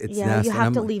 It's Yeah, nest. you and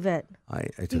have to I'm- leave it. I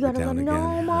You took it gotta down let again.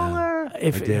 no, Yeah. Mahler. I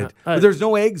did. But there's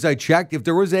no eggs. I checked. If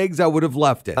there was eggs, I would have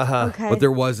left it. Okay. But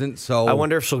there wasn't, so. I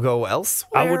wonder if she'll go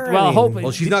elsewhere. I would. Well, hope.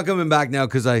 Well, she's not coming back now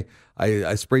because I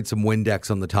sprayed some Windex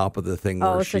on the top of the thing.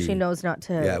 Oh, where so she knows not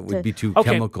to. Yeah, it would be too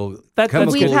Okay. chemical. That's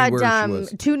chemically We've had where she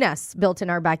was. 2 nests built in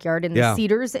our backyard and Yeah.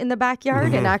 cedars in the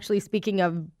backyard. And actually, speaking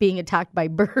of being attacked by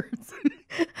birds,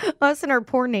 us and our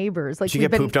poor neighbors. Like Did you we've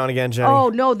get been, pooped on again, Jenny? Oh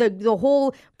no, the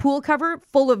whole pool cover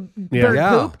full of bird Yeah.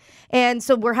 poop. And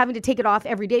so we're having to take it off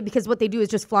every day because what they do is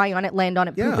just fly on it, land on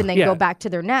it, poop, Yeah. and then Yeah. go back to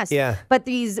their nest. Yeah. But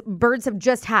these birds have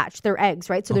just hatched their eggs,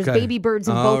 right? So there's Okay. baby birds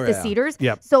in Oh, both the yeah. cedars.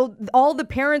 Yep. So all the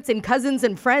parents and cousins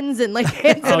and friends and like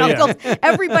aunts and Oh, yeah. uncles,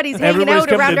 everybody's hanging Everybody's out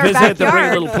coming around to our visit. They're bringing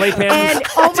backyard. little playpens. And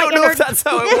oh my I don't know god, if that's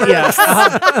how it works.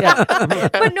 Yeah.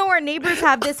 but no, our neighbors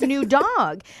have this new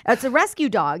dog. It's a rescue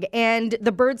dog, and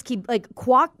the birds keep like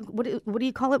quack. What do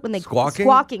you call it when they Squawking?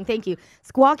 Squawking. Thank you.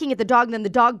 Squawking at the dog, and then the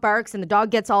dog barks, and the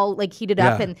dog gets all like heated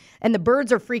up, Yeah. and the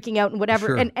birds are freaking out and whatever.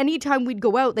 Sure. And anytime we'd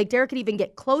go out, like Derek could even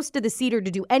get close to the cedar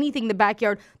to do anything in the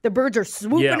backyard, the birds are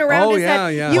swooping Yeah. around Oh, his yeah,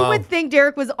 head. yeah. You Wow. would think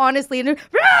Derek was honestly in. He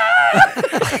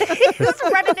was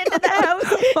running into the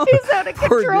house. He's out of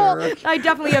Poor control. Derek. I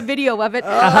definitely have video of it.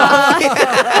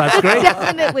 That's great.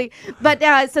 Definitely. But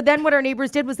so then what our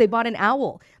neighbors did was they bought an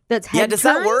owl that's head does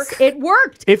that turns. work? It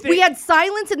worked. If they- we had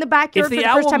silence in the backyard If for the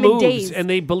the first owl time in moves days. and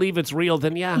they believe it's real,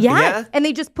 then yeah. Yeah. And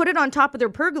they just put it on top of their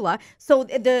pergola. So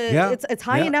it's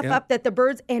high Yeah, enough yeah. up that the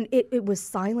birds, and it was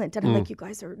silent. And I'm like, you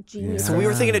guys are genius. So we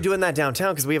were thinking of doing that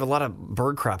downtown because we have a lot of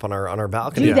bird crap on our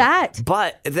balcony. Do that.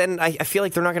 But then I feel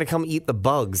like they're not going to come eat the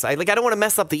bugs. I don't want to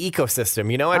mess up the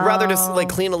ecosystem. I'd rather just like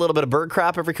clean a little bit of bird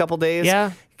crap every couple days.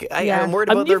 Yeah. Yeah. I'm worried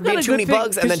I mean, about there you've got being a too good many thing,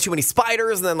 bugs and then 'cause- too many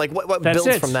spiders and then like what That's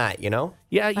builds it. from that, Yeah,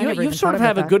 never you even sort thought of about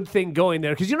have a that. good thing going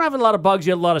there because you don't have a lot of bugs.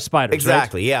 You have a lot of spiders.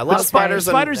 Exactly. Right? Yeah, a lot of Okay. spiders.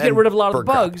 Spiders get rid of a lot of bird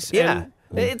crap. bugs, Yeah,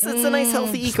 and- it's a nice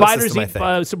healthy ecosystem. Spiders I eat.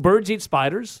 think. So birds eat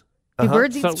spiders. Do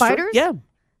birds eat So- spiders? Yeah.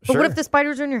 But Sure. what if the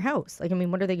spiders are in your house? Like, I mean,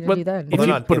 what are they going to But do then? if they're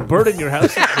you not put a in- bird in your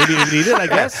house, maybe you can eat it. I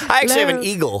guess. I actually have an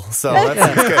eagle, so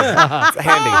that's good. It's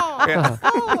handy.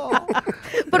 Yeah.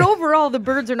 But overall, the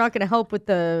birds are not going to help with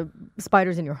the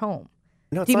spiders in your home.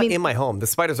 No, it's Do you not mean- in my home. The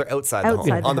spiders are outside the Outside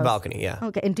home, the on the house. balcony. Yeah.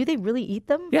 Okay. And do they really eat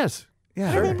them? Yes.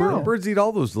 Yeah, How do they know? birds eat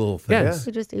all those little things. Yes.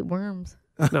 They just eat worms.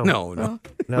 No.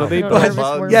 No, they Nervous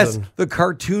don't. worms. Yes, the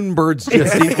cartoon birds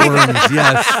just eat worms.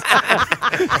 Yes.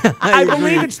 I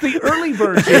believe it's the early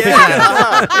version.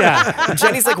 Yeah.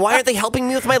 Jenny's like, why aren't they helping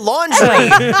me with my laundry?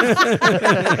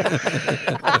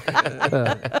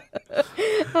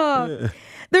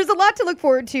 There's a lot to look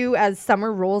forward to as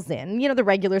summer rolls in. You know, the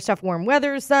regular stuff, warm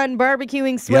weather, sun,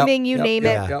 barbecuing, swimming, you name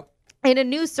it. Yep. In a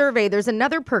new survey, there's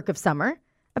another perk of summer.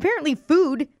 Apparently,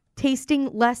 food tasting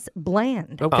less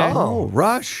bland. Okay. Oh,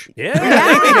 Rush. Yeah.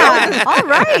 Yeah. All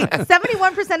right.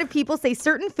 71% of people say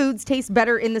certain foods taste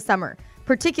better in the summer,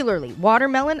 particularly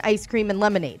watermelon, ice cream, and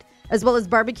lemonade, as well as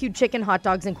barbecued chicken, hot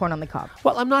dogs, and corn on the cob.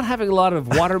 Well, I'm not having a lot of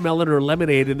watermelon or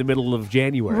lemonade in the middle of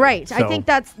January. Right. So, I think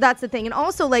that's the thing. And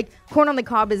also, like, corn on the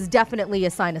cob is definitely a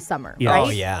sign of summer, Yeah. right? Oh,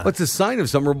 yeah. What's a sign of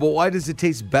summer? But why does it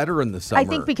taste better in the summer? I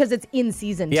think because it's in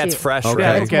season, Yeah, too. it's fresh, Okay.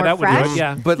 right? It's Okay, more that would do fresh. it,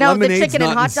 yeah. But Now, the lemonade's chicken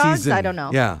and not hot in dogs, season. I don't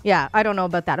know. Yeah. I don't know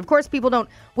about that. Of course, people don't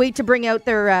wait to bring out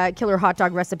their killer hot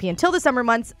dog recipe until the summer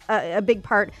months. A big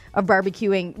part of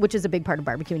barbecuing, which is a big part of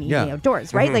barbecuing, Yeah. eating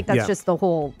outdoors, right? Like, that's Yeah. just the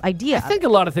whole idea. I think a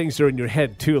lot of things are in your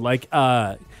head too. Like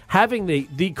having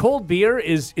the cold beer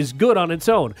is good on its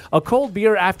own. A cold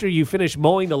beer after you finish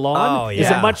mowing the lawn is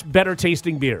a yeah. much better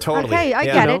tasting beer. Totally. Okay, I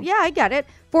Yeah. get You it. know? Yeah, I get it.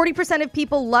 40% of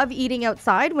people love eating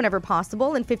outside whenever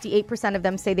possible, and 58% of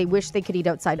them say they wish they could eat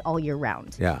outside all year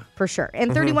round. Yeah. For sure.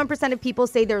 And 31% of people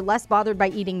say they're less bothered by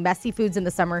eating messy foods in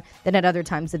the summer than at other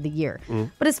times of the year.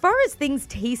 But as far as things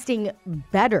tasting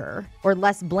better or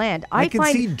less bland, I I can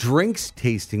find... see drinks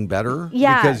tasting better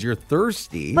Yeah. because you're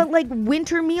thirsty. But like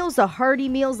winter meals, the hearty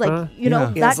meals, like, you know,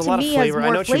 yeah. Yeah, that there's a to lot of me has flavor. I know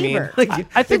more what you mean. flavor.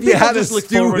 I think If you people had a just look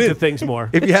stew forward to in- things more.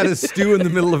 If you had a stew in the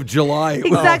middle of July,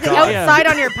 Exactly. God. Outside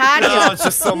on your patio. No, it's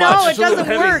just so No, much. it It's a little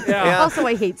doesn't heavy. work. Yeah. Also,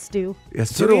 I hate stew. yes,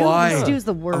 so do I. Stew's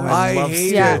the worst. I love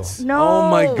hate stew. it. No. Oh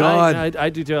my God. I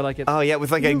do too. I like it. Oh, yeah,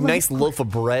 with like a nice loaf of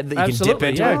bread that you can dip Absolutely,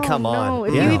 into. yeah. Come Oh, on. no.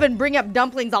 If Yeah. you even bring up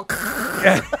dumplings, I'll...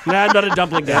 Nah, I'm not a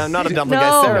dumpling guy. Yeah, I'm not a dumpling No.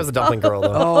 guy. Sarah's a dumpling girl,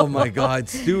 though. Oh my God,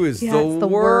 stew is Yeah, the, it's the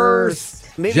worst.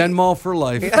 Maybe- Gen Mall for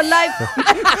life. But like,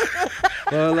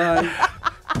 For life.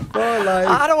 For life.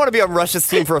 I don't want to be on Rush's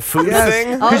team for a food Yes.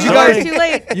 thing. oh, you you guys- guys too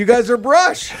late. You guys are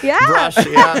brush. Yeah. Brush,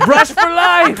 yeah. Brush for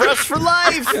life. Brush for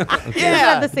life. We have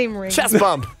Yeah. the same ring. Chest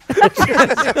bump. The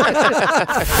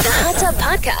Hot Tub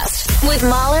Podcast with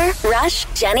Mahler, Rush,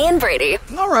 Jenny, and Brady.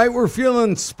 All right, we're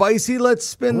feeling spicy. Let's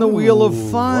spin the wheel of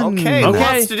fun. Okay, who Okay.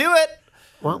 wants to do it?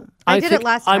 Well, I did it think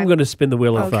last I'm time. going to spin the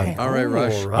wheel of Okay. fun. All right,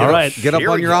 Rush. All All right. Get up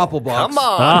Here on we your go. apple box. Come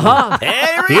on. Uh-huh.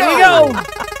 Here we Here we go.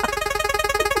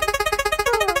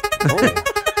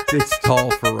 It's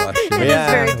tall for Rush. It is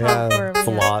very tough for him. It's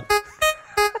a lot.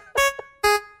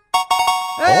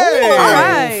 Hey! All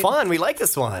right. Fun. We like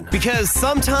this one. Because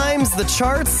sometimes the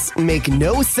charts make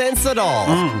no sense at all.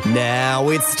 Now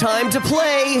it's time to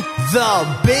play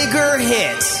The Bigger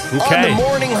Hit on Okay. the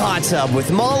Morning Hot Tub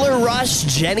with Mahler, Rush,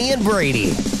 Jenny, and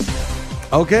Brady.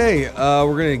 Okay,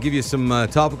 we're going to give you some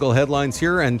topical headlines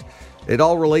here, and it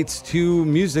all relates to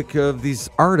music of these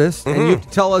artists, and you have to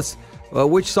tell us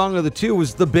which song of the two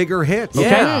was the bigger hit.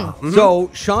 Yeah.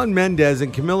 So Shawn Mendes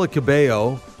and Camila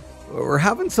Cabello were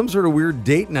having some sort of weird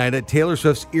date night at Taylor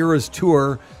Swift's Eras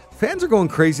Tour. Fans are going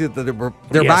crazy that they're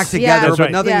Yes. back together, That's but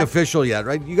right. nothing Yeah. official yet,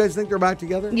 right? You guys think they're back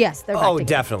together? Yes, they're back Oh, together.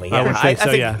 definitely. I Yeah. would say so,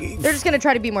 think, yeah. They're just going to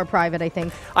try to be more private, I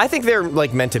think. I think they're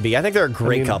like meant to be. I think they're a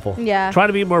great couple. Yeah. Trying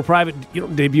to be more private. You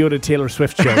don't debut at a Taylor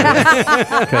Swift show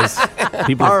because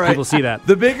people All right. people see that.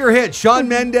 The bigger hit, Shawn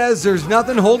Mendes, There's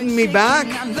Nothing Holding Me Back.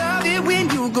 I love it when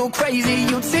you go crazy.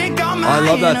 You take all my I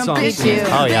love that song. Me too.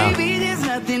 Oh, yeah. Baby, there's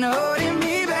nothing holding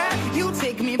me back. You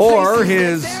take me Or places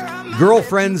his that I'm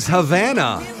girlfriend's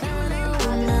Havana.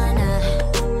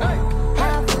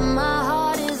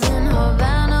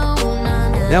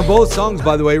 Now, both songs,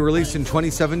 by the way, released in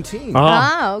 2017.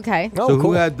 Ah, okay. So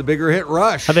who had the bigger hit?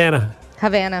 Rush. Havana.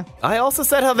 Havana. I also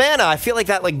said Havana. I feel like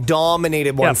that like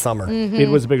dominated one Yeah. summer. It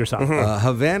was a bigger song.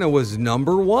 Havana was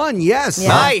number one. Yes. Yeah.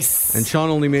 Nice. And Sean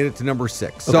only made it to number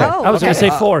 6. So, Oh, I was going to okay.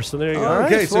 say 4, so there you go.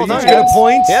 okay, so well you done, each get a guys.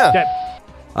 point. Yeah.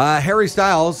 Okay. Harry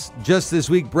Styles, just this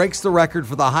week, breaks the record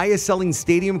for the highest selling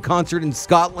stadium concert in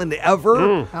Scotland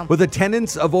ever with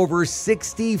attendance of over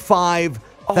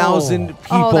 65,000 people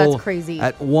Oh, that's crazy.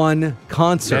 at one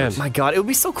concert. Man. My God, it would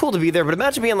be so cool to be there, but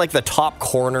imagine being like the top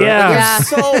corner. Yeah. Like, Yeah. you're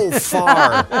so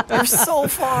far. You're so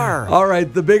far. All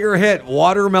right, the bigger hit,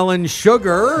 Watermelon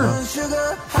Sugar.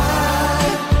 sugar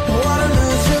high,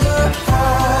 watermelon sugar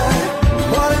high,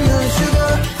 watermelon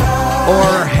sugar high.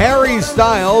 Or Harry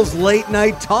Styles' Late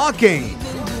Night Talking.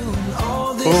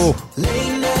 All this Oh.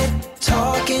 late night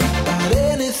talking about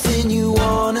anything you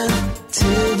wanna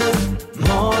till the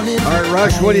morning. All right,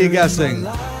 Rush, what are you guessing?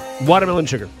 Watermelon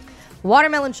sugar.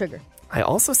 Watermelon sugar. I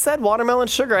also said Watermelon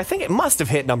Sugar. I think it must have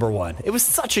hit number 1. It was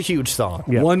such a huge song.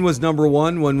 Yeah. One was number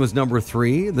 1, one was number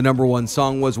 3. The number 1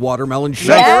 song was Watermelon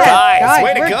Sugar. Guys,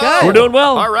 way to we're go. good. We're doing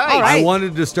well. All right. I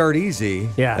wanted to start easy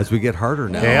Yeah. as we get harder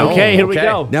now. Yeah, okay, here we okay.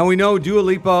 go. Now we know Dua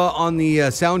Lipa on the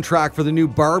soundtrack for the new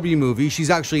Barbie movie. She's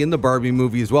actually in the Barbie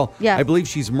movie as well. Yeah. I believe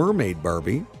she's Mermaid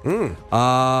Barbie.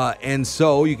 And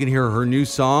so you can hear her new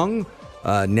song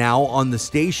now on the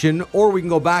station, or we can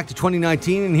go back to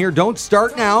 2019 and hear Don't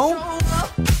Start Now.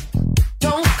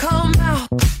 Don't come out.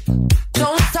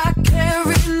 Don't start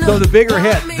caring. So the bigger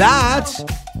hit, that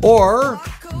or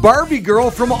Barbie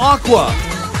Girl from Aqua.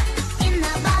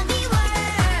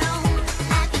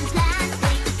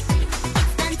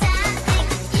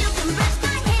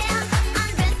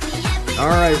 All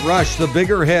right, Rush, the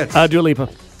bigger hit. Dua Lipa.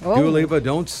 Dua Lipa,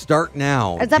 Don't Start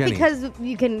Now. Is that Jenny. because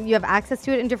you have access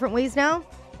to it in different ways now?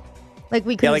 Like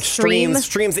we can Yeah, like stream.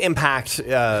 streams impact Could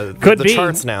the be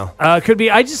charts now. Could be.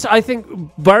 I think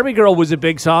Barbie Girl was a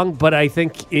big song, but I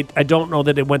don't know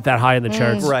that it went that high in the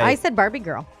charts. Right. I said Barbie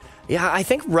Girl. Yeah, I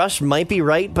think Rush might be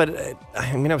right, but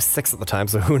I was 6 at the time,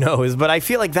 so who knows? But I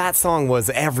feel like that song was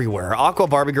everywhere. Aqua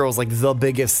Barbie Girl was like the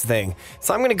biggest thing.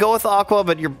 So I'm going to go with Aqua,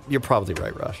 but you're probably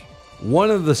right, Rush.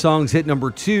 One of the songs hit number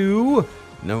 2.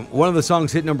 No, one of the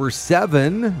songs hit number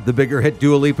 7. The bigger hit,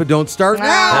 Dua Lipa, Don't Start Now.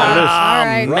 All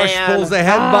right. Rush pulls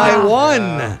ahead by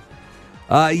 1.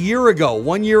 1 year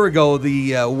ago,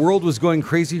 the world was going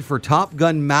crazy for Top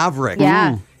Gun Maverick.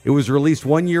 Yeah. It was released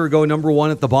 1 year ago, number 1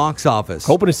 at the box office.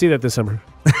 Hoping to see that this summer.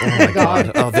 Oh my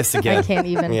God. Oh, this again. I can't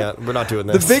even. Yeah, we're not doing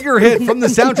The this. bigger hit from the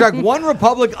soundtrack, One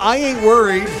Republic, I Ain't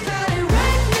Worried.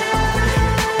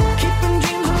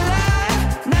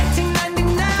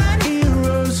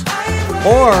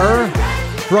 Or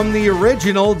from the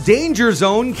original Danger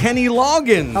Zone, Kenny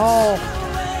Loggins. Oh.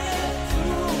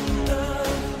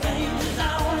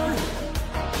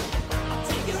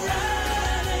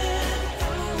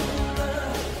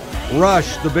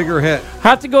 Rush, the bigger hit.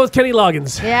 Have to go with Kenny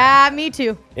Loggins. Yeah, me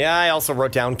too. Yeah, I also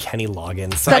wrote down Kenny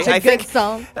Loggins. Such a I good think,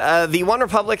 song. The One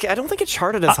Republic, I don't think it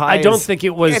charted as high I don't as- think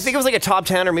it was- I think it was like a top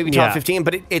 10 or maybe top Yeah. 15,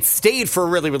 but it stayed for a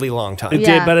really, really long time. It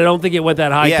Yeah. did, but I don't think it went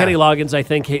that high. Yeah. Kenny Loggins, I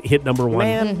think, hit number 1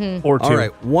 Man. or 2. All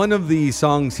right, one of the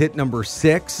songs hit number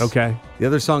 6. Okay. The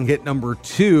other song hit number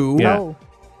 2. Yeah. Oh.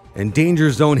 And Danger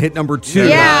Zone hit number 2.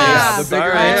 Yeah. The bigger All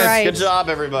right. hit. Right. Good job,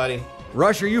 everybody.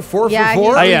 Rush, are you 4 Yeah, for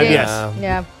 4? I he am, did. yes.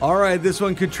 Yeah. All right, this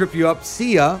one could trip you up.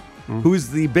 Sia, who's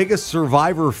the biggest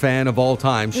Survivor fan of all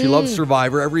time. She loves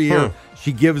Survivor. Every year,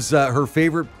 she gives her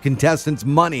favorite contestants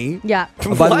money. Yeah.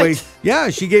 By the way, What? yeah,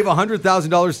 she gave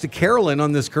 $100,000 to Carolyn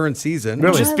on this current season.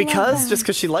 Really? Just because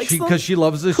she likes them? Because she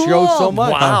loves the Cool. show so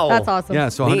much. Wow. That's awesome. Yeah,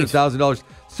 so Neat. $100,000.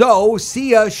 So,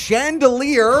 Sia,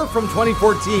 Chandelier from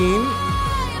 2014.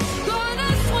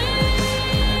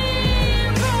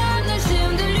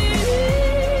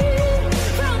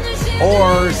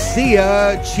 Or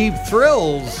Sia, Cheap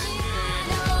Thrills.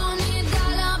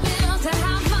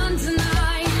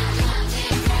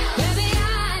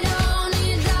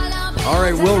 All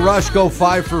right, will Rush go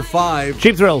 5 for 5?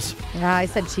 Cheap Thrills. Yeah, I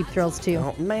said Cheap Thrills too.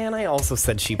 Oh, man, I also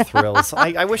said Cheap Thrills.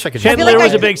 I wish I could. Chandelier like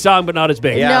was I- a big song, but not as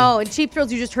big. Yeah. No, and Cheap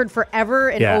Thrills you just heard forever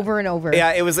and Yeah. over and over.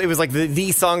 Yeah, it was like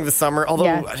the song of the summer. Although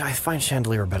Yeah. I find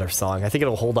Chandelier a better song. I think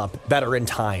it'll hold up better in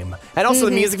time. And also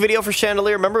the music video for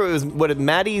Chandelier. Remember it was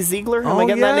Maddie Ziegler? Am I Oh,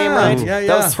 getting that name yeah. right? Yeah, That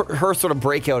yeah. was her sort of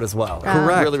breakout as well.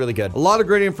 Correct. Really, really good. A lot of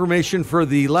great information for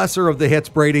the lesser of the hits,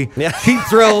 Brady. Yeah. Cheap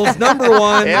Thrills, number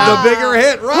 1. Yeah. The bigger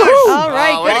hit, Rush. All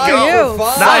right, Oh, way good to for go. you.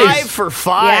 5 for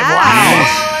 5. Yeah. Wow.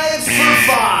 5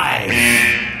 for 5.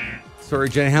 Sorry,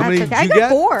 Jenny, how many That's did okay. you I got get?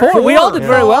 4. 4. We all did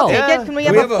very well. Okay, Yeah. good. Can we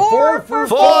We have have a a 4 4 for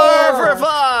 4 for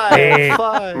 5.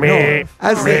 5. No,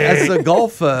 as a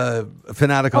golf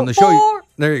fanatic on the show. Four.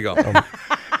 There you go.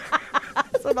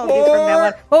 So don't do from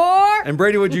that one. 4. And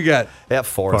Brady, what'd you get? Yeah,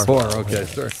 4. 4. Okay,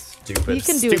 sorry. Stupid. You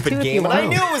can do it stupid too if game. you And I want.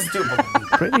 knew it was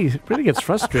stupid. Pretty gets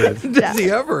frustrated. Does he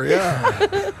ever?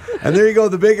 Yeah. And there you go,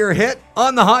 the bigger hit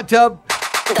on the hot tub.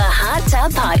 The Hot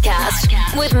Tub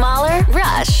Podcast with Mahler,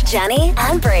 Rush, Jenny,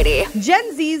 and Brady.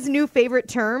 Gen Z's new favorite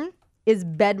term is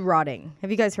bed rotting. Have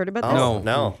you guys heard about this?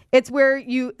 No. It's where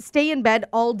you stay in bed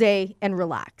all day and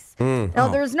relax. Now,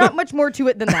 there's not much more to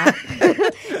it than that.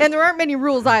 And there aren't many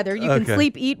rules either. You can Okay.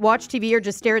 sleep, eat, watch TV, or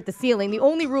just stare at the ceiling. The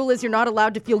only rule is you're not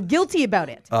allowed to feel guilty about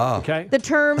it. Okay. The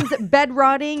terms bed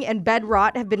rotting and bed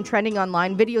rot have been trending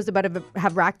online. Videos about it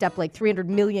have racked up like 300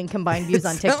 million combined views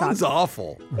on TikTok. Sounds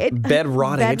awful. Bed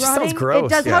rotting. It just sounds gross.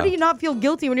 It does. Yeah. How do you not feel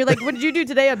guilty when you're like, what did you do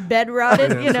today? I bed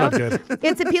rotted, you know? not good.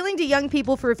 It's appealing to young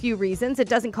people for a few reasons. reasons. It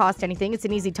doesn't cost anything. It's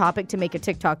an easy topic to make a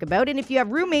TikTok about. And if you have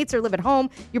roommates or live at home,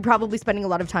 you're probably spending a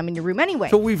lot of time in your room anyway.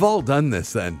 So we've all done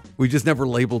this then. We just never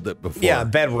labeled it before. Yeah,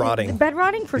 bed rotting. Bed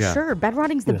rotting for Yeah. sure. Bed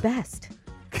rotting's the best.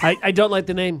 I don't like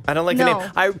the name. I don't like the No.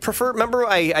 name. I prefer, remember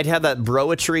I had that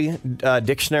broetry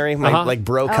dictionary, my like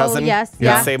bro Oh, cousin. yes, He'd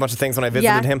yeah. say a bunch of things when I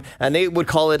visited Yeah. him, and they would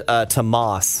call it to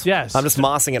moss. Yes. I'm just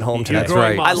mossing at home today. That's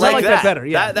right. I I like, like that better,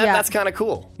 yeah. That- Yeah. That's kind of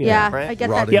cool. Yeah, Right? I get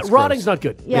Rotting. that. Yeah, rotting's not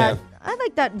good. Yeah, Yeah. I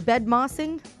like that bed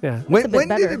mossing. Yeah. That's a When, bit when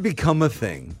did better. it become a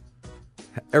thing?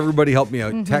 Everybody help me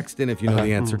out. Text in if you know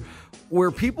the answer. Where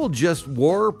people just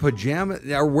wore pajamas,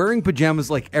 are wearing pajamas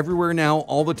like everywhere now,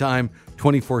 all the time,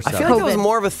 24/7. I feel like it was COVID.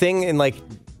 more of a thing in like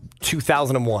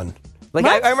 2001. Like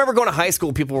I remember going to high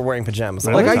school, people were wearing pajamas.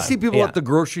 all Like the I time. see people Yeah. at the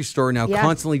grocery store now Yeah.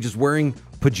 constantly just wearing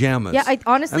pajamas. Yeah,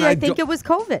 honestly, And I think don't- it was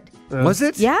COVID. Was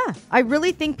it? Yeah, I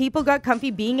really think people got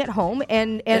comfy being at home,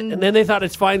 and And then they thought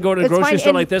it's fine going to the It's grocery fine, store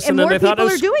and- like this, and and then more they thought it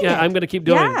people was, are doing yeah, it. I'm going to keep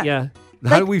doing Yeah. it. Yeah.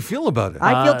 How do we feel about it?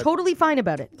 I feel totally fine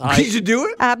about it. Did you do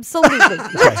it? Absolutely.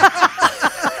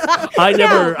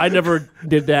 I never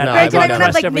did that. No, I I Granted, I got don't have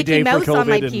dressed like every Mickey day for Mouse on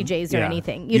my COVID and- PJs or yeah.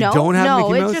 anything. You know, don't have no,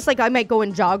 Mickey it's Mouse? just like I might go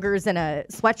in joggers and a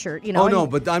sweatshirt. You know, Oh, no,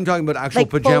 and, but I'm talking about actual like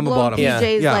pajama full-blown bottoms.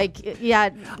 PJs. Yeah. Like yeah,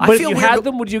 But if feel you weird had go-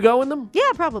 them, would you go in them?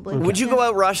 yeah, probably. Would you go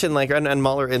out Rush and and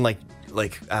Muller in like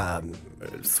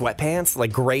sweatpants,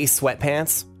 like gray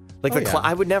sweatpants? Like yeah.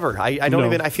 I would never. I don't No.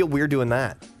 even. I feel weird doing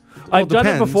that. I've done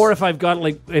it depends. before if I've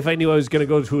gone if I knew I was going to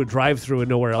go to a drive-through and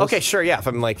nowhere else. Okay, sure, yeah. If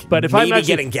I'm like, But if maybe I'm actually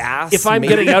getting gas, if I'm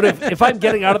maybe. getting out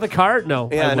of the car, no.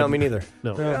 yeah, I no, wouldn't. me neither.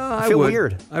 No. I feel would.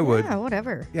 weird. I would. Yeah,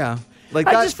 whatever. Yeah. Like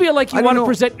I that- just feel like you I don't want to know.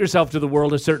 present yourself to the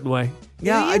world a certain way.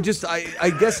 Yeah, I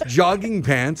guess jogging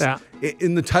pants. Yeah.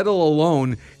 In the title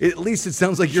alone, at least it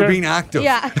sounds like you're Sure. being active.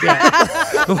 Yeah.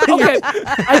 Okay,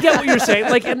 I get what you're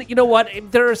saying. Like, and you know what?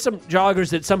 There are some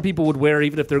joggers that some people would wear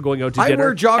even if they're going out to I dinner. wear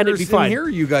and it'd be joggers in fine. here.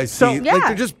 You guys see, So- like Yeah.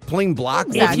 they're just plain black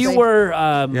ones. If you Exactly. were,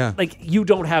 Yeah. like, you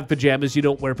don't have pajamas, you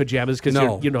don't wear pajamas because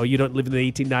No. you don't live in the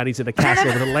 1890s in a castle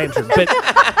with a lantern. But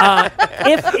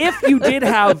if you did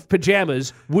have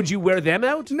pajamas, would you wear them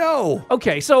out? No.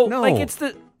 Okay, so No. like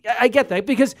I get that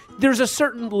because there's a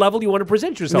certain level you want to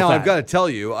present yourself Now at. I've got to tell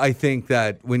you, I think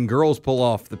that when girls pull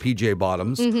off the PJ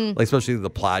bottoms, like especially the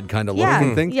plaid kind of Yeah.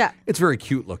 looking thing, Yeah. it's very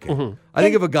cute looking. I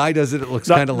think if a guy does it, it looks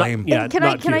kind of lame. Yeah, And can I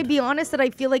not can I cute. be honest that I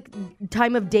feel like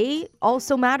time of day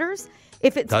also matters?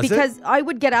 If it's Does it? because I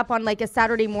would get up on like a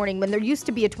Saturday morning when there used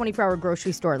to be a 24-hour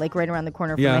grocery store like right around the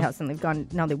corner from Yeah. my house,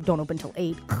 and now they don't open till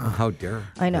 8. How dare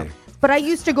I know. they. But I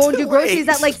used to go and do groceries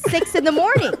at like 6 in the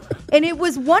morning, and it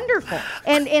was wonderful.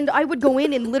 And I would go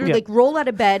in and literally Yeah. like roll out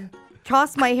of bed,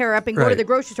 toss my hair up, and go to Right. the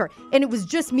grocery store, and it was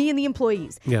just me and the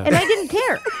employees, Yeah. and I didn't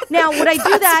care. Now would I do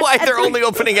that? That's why at they're three- only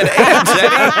opening at 8,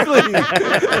 Jenny.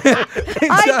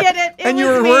 I did it. It And you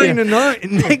was were me. wearing a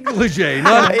negligee,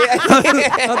 not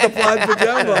the plaid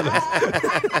pajama.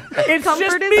 It's Comfort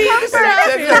just is me.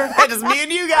 comfort. Just me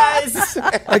and you guys.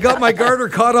 I got my garter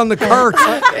caught on the cart.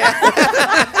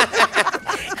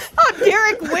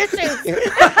 Derek wishes.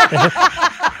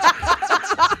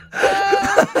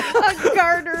 A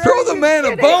garter. Throw the man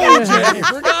a bone, Jenny,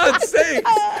 for God's sake.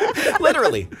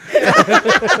 Literally.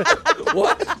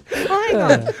 What? Hang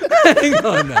on. Hang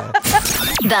on now.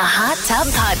 The Hot Tub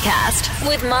Podcast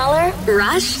with Mahler,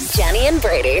 Rush, Jenny, and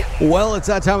Brady. Well, it's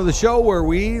that time of the show where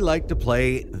we like to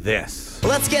play this.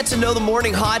 Let's get to know the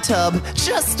morning hot tub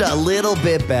just a little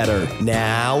bit better.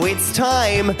 Now it's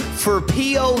time for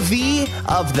POV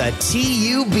of the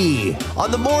TUB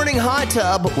on the morning hot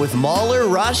tub with Mahler,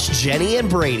 Rush, Jenny, and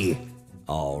Brady.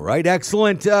 All right,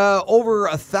 excellent. Over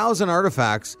 1,000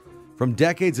 artifacts from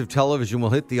decades of television will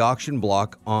hit the auction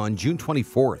block on June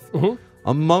 24th.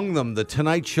 Among them, the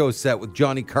Tonight Show set with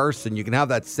Johnny Carson. You can have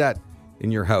that set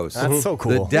in your house. That's so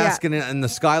cool. The desk and the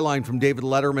skyline from David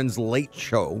Letterman's Late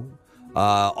Show.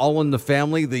 All in the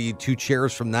Family, the two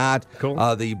chairs from that.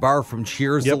 Cool. The bar from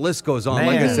Cheers. Yep. The list goes on.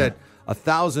 Like I said,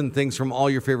 1,000 things from all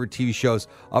your favorite TV shows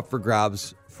up for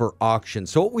grabs for auction.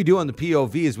 So what we do on the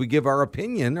POV is we give our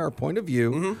opinion, our point of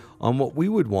view on what we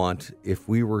would want if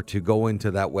we were to go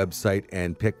into that website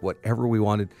and pick whatever we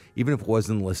wanted, even if it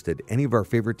wasn't listed. Any of our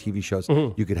favorite TV shows,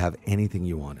 you could have anything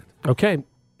you wanted. Okay.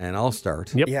 And I'll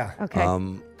start. Yep. Yeah. Okay.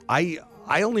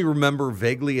 I only remember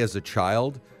vaguely as a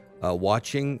child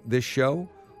watching this show.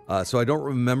 So I don't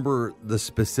remember the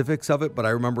specifics of it, but I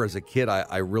remember as a kid,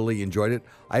 I really enjoyed it.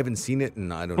 I haven't seen it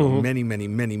in, I don't know,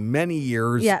 many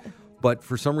years. Yeah. But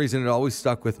for some reason, it always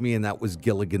stuck with me, and that was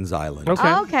Gilligan's Island. Okay.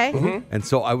 Oh, okay. And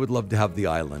so I would love to have the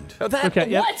island. That, Okay,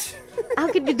 yeah. what? How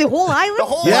could you, the whole island? The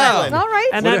whole Yeah. island. All right.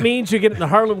 And that means you get the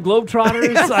Harlem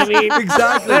Globetrotters. I mean,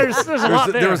 Exactly. There's a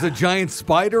lot there. There was a giant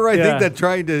spider, I Yeah. think, that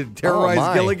tried to terrorize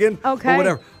my. Gilligan. Okay. Or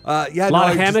whatever. Yeah, A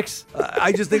lot of I hammocks.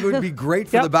 I just think it would be great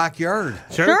for Yep. the backyard.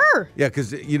 Sure. Yeah,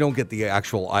 because you don't get the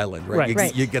actual island, right? Right. You,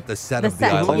 Right. you get the set The of set.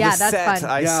 the Oh, island. Yeah, the that's set. fun.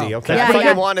 I Yeah. see. Okay. Yeah, I thought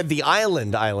yeah. you wanted the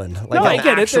island, like No, I an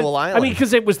get it. actual island. I mean,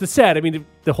 because it was the set. I mean,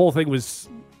 the whole thing was,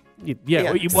 it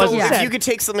was So the if set. you could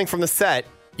take something from the set,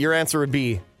 your answer would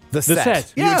be the set.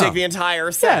 set. You Yeah. would take the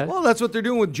entire set. Yeah. Well, that's what they're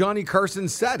doing with Johnny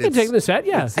Carson's set. You can take the set,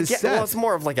 yeah. It's his Yeah, set. well, it's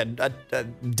more of like a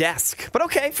desk. But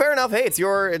okay, fair enough. Hey, it's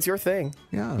your thing.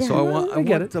 Yeah, Yeah, so I want, I I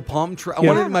get want it. the palm tree. I Yeah.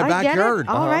 want it in my I get it. backyard.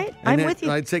 All right. And I'm then with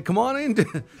you. I'd say, come on in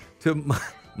to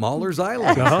Mahler's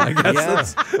Island. Uh-huh. I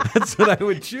guess that's what I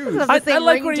would choose. That's I the same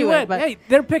like ring where to you it, went. but- Hey,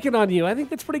 they're picking on you. I think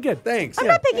that's pretty good. Thanks. I'm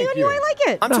not picking on you. I like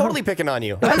it. I'm totally picking on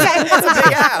you. That's a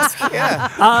big ask. Yeah.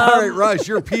 All right, Rush,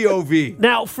 your POV.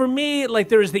 Now, for me, like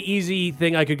there's the easy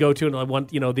thing I could go to, and I want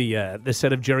the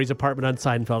set of Jerry's apartment on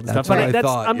Seinfeld and That's stuff. what I But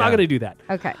thought, I'm not yeah. going to do that.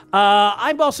 Okay.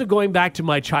 I'm also going back to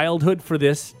my childhood for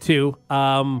this too.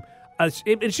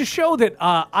 It's a show that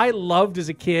I loved as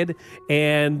a kid,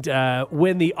 and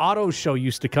when the auto show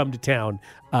used to come to town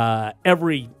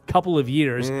every couple of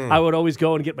years, I would always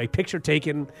go and get my picture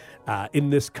taken in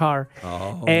this car.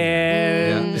 Oh.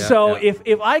 And Yeah, so yeah.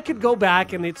 if I could go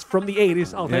back, and it's from the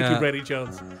 80s. Oh, thank Yeah. you, Brady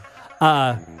Jones.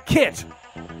 Kit.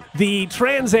 The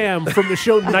Trans Am from the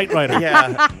show Knight Rider.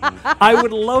 Yeah. I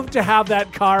would love to have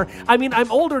that car. I mean,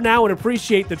 I'm older now and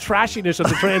appreciate the trashiness of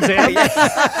the Trans Am.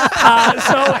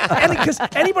 Because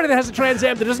anybody that has a Trans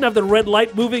Am that doesn't have the red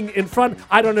light moving in front,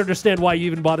 I don't understand why you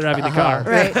even bother having the car.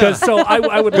 Right. So I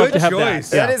would love Good to have choice.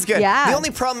 that. Yeah. That is good. Yeah. The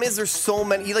only problem is there's so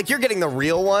many. Like, you're getting the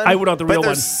real one. I would want the real but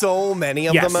there's one. so many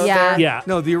of Yes. them out Yeah. there. Yeah.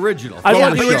 No, the original. I Yeah,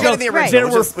 want but the you're original. getting the original, There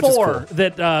which were is cool. 4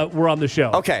 that were on the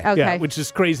show. Okay. Okay. Yeah, which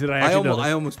is crazy that I I actually know almost, that.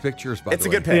 I almost picked yours, by It's the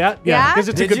a way. good pick. Yeah, Yeah? because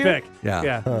it's a Did good you? pick. Yeah.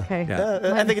 Yeah. Okay.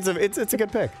 Yeah. I think it's a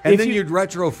good pick. And If then you- you'd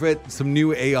retrofit some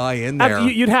new AI in there.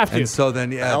 You'd have to. And so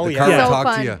then, Oh, the yeah. car would Yeah. So talk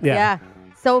fun. to you. Yeah.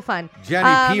 So fun. Jenny,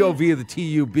 POV of the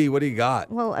TUB, what do you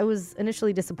got? Well, I was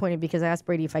initially disappointed because I asked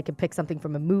Brady if I could pick something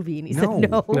from a movie, and he No. said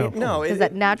no. No, Because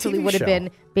that naturally TV would have show. been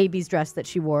Baby's dress that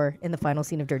she wore in the final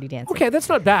scene of Dirty Dancing. Okay, that's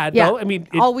not bad, Yeah. though. I mean,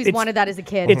 always it's- wanted that as a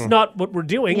kid. It's not what we're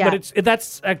doing, Yeah. but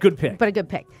that's a good pick. but a good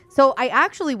pick. So I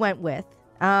actually went with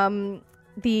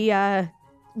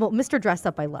Mr. Dress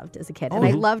Up I loved as a kid. And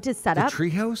I loved his The setup.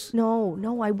 treehouse?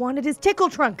 No, I wanted his tickle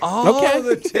trunk. Oh, Okay.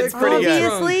 the tickle pretty good.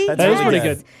 Obviously. That's That is yes. pretty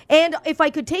good. And if I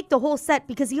could take the whole set,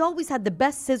 because he always had the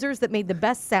best scissors that made the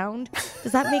best sound.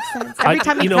 Does that make sense? Every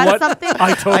time he you know cut what? something.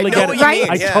 I totally I know get what it. you mean,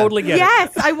 I yeah. totally get it.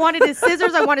 Yes, I wanted his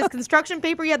scissors. I wanted his construction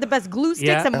paper. He had the best glue sticks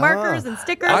Yeah. and markers and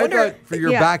stickers. I thought for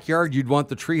your Yeah. backyard, you'd want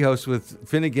the treehouse with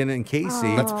Finnegan and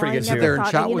Casey. That's pretty I good, never too. There and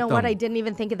thought- chat you with know what? them. I didn't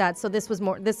even think of that. So this was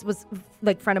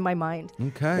like front of my mind.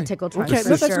 Okay. The tickle trunk. Okay, for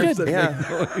that's sure. good.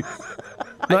 Yeah.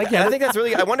 No, I get I it. think that's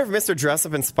really. I wonder if Mr. Dress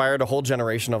Up inspired a whole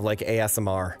generation of like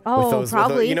ASMR. Oh, with those,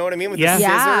 probably. you know what I mean? With Yeah. the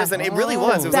Yeah. scissors, and it really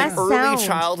was. It was like Best early sound.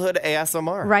 childhood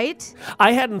ASMR. Right?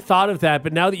 I hadn't thought of that,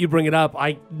 but now that you bring it up,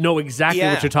 I know exactly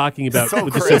Yeah. what you're talking about So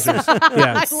with the crisp. scissors.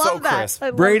 Yeah. I So love that. crisp. I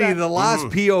love Brady, that. the last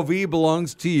POV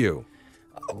belongs to you.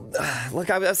 Look,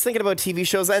 I was thinking about TV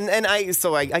shows, and I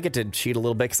get to cheat a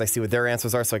little bit because I see what their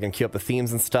answers are, so I can cue up the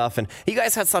themes and stuff. And you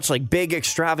guys had such like big,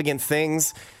 extravagant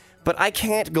things. But I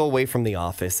can't go away from The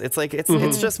Office. It's like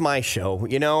it's just my show,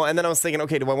 you know. And then I was thinking,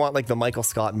 okay, do I want like the Michael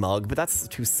Scott mug? But that's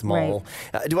too small.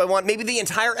 Do I want maybe the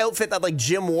entire outfit that like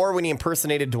Jim wore when he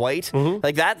impersonated Dwight?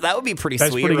 Like that would be pretty That's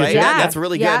sweet, pretty good. right? Yeah. That's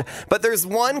really Yeah. good. But there's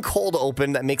one cold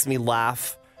open that makes me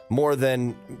laugh more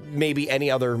than maybe any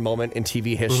other moment in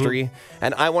TV history.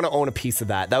 And I want to own a piece of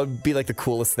that. That would be like the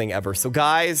coolest thing ever. So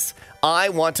guys, I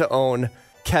want to own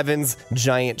Kevin's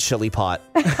giant chili pot.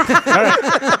 I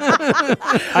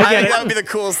I get think it. that would be the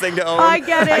coolest thing to own. I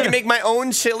get it. I can make my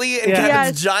own chili in Yeah.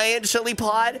 Kevin's Yes. giant chili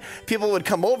pot. People would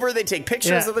come over, they'd take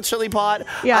pictures Yeah. of the chili pot.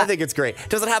 Yeah. I think it's great.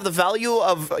 Does it have the value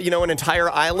of, an entire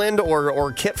island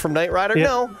or Kit from Knight Rider? Yeah.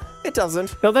 No, it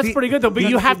doesn't. No, that's pretty good though. But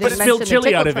you have to didn't spill mention the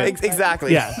chili out of tickle it. trunk.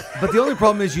 Exactly. Yeah. But the only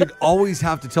problem is you'd always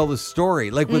have to tell the story.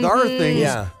 Like with our things,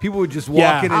 Yeah. people would just walk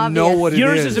Yeah. in and know Obvious. what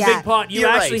Yours it is is. a Yeah. big pot. You You're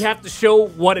actually right. have to show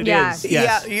what it is. Yeah.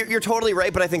 Yes. Yeah, you're totally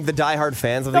right, but I think the diehard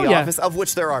fans of The Oh, yeah. Office, of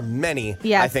which there are many,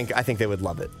 Yes. I think they would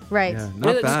love it. Right. Yeah, Yeah,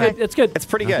 not that's bad. good. It's good. It's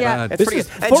pretty good. Yeah. It's This pretty is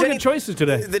good. And 4 Jenny, good choices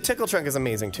today. The tickle trunk is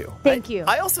amazing too. Thank you.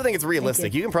 I also think it's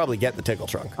realistic. you. You can probably get the tickle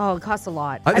trunk. Oh, it costs a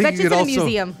lot. I I, think bet you you could it's in a also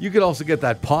museum. you could also get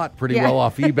that pot pretty Yeah. well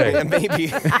off eBay. Maybe.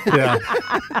 Yeah.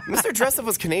 Mr. Dress Up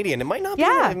was Canadian. It might not be.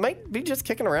 Yeah. It might be just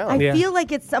kicking around. I Yeah. feel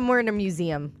like it's somewhere in a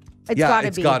museum. It's gotta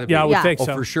it's be. got to be. Yeah, I would think Oh,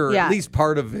 so. for sure. Yeah. At least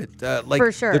part of it. Like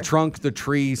For sure. the trunk, the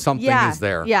tree, something Yeah, is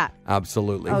there. yeah.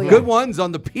 Absolutely. Oh, yeah. Good ones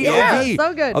on the POV Yeah,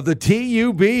 so good. of the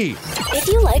TUB. If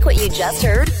you like what you just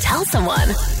heard, tell someone.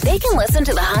 They can listen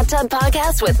to the Hot Tub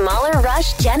Podcast with Mahler,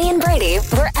 Rush, Jenny, and Brady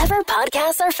wherever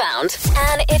podcasts are found.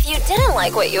 And if you didn't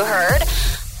like what you heard,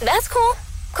 that's cool.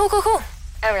 Cool.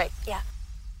 All right, yeah.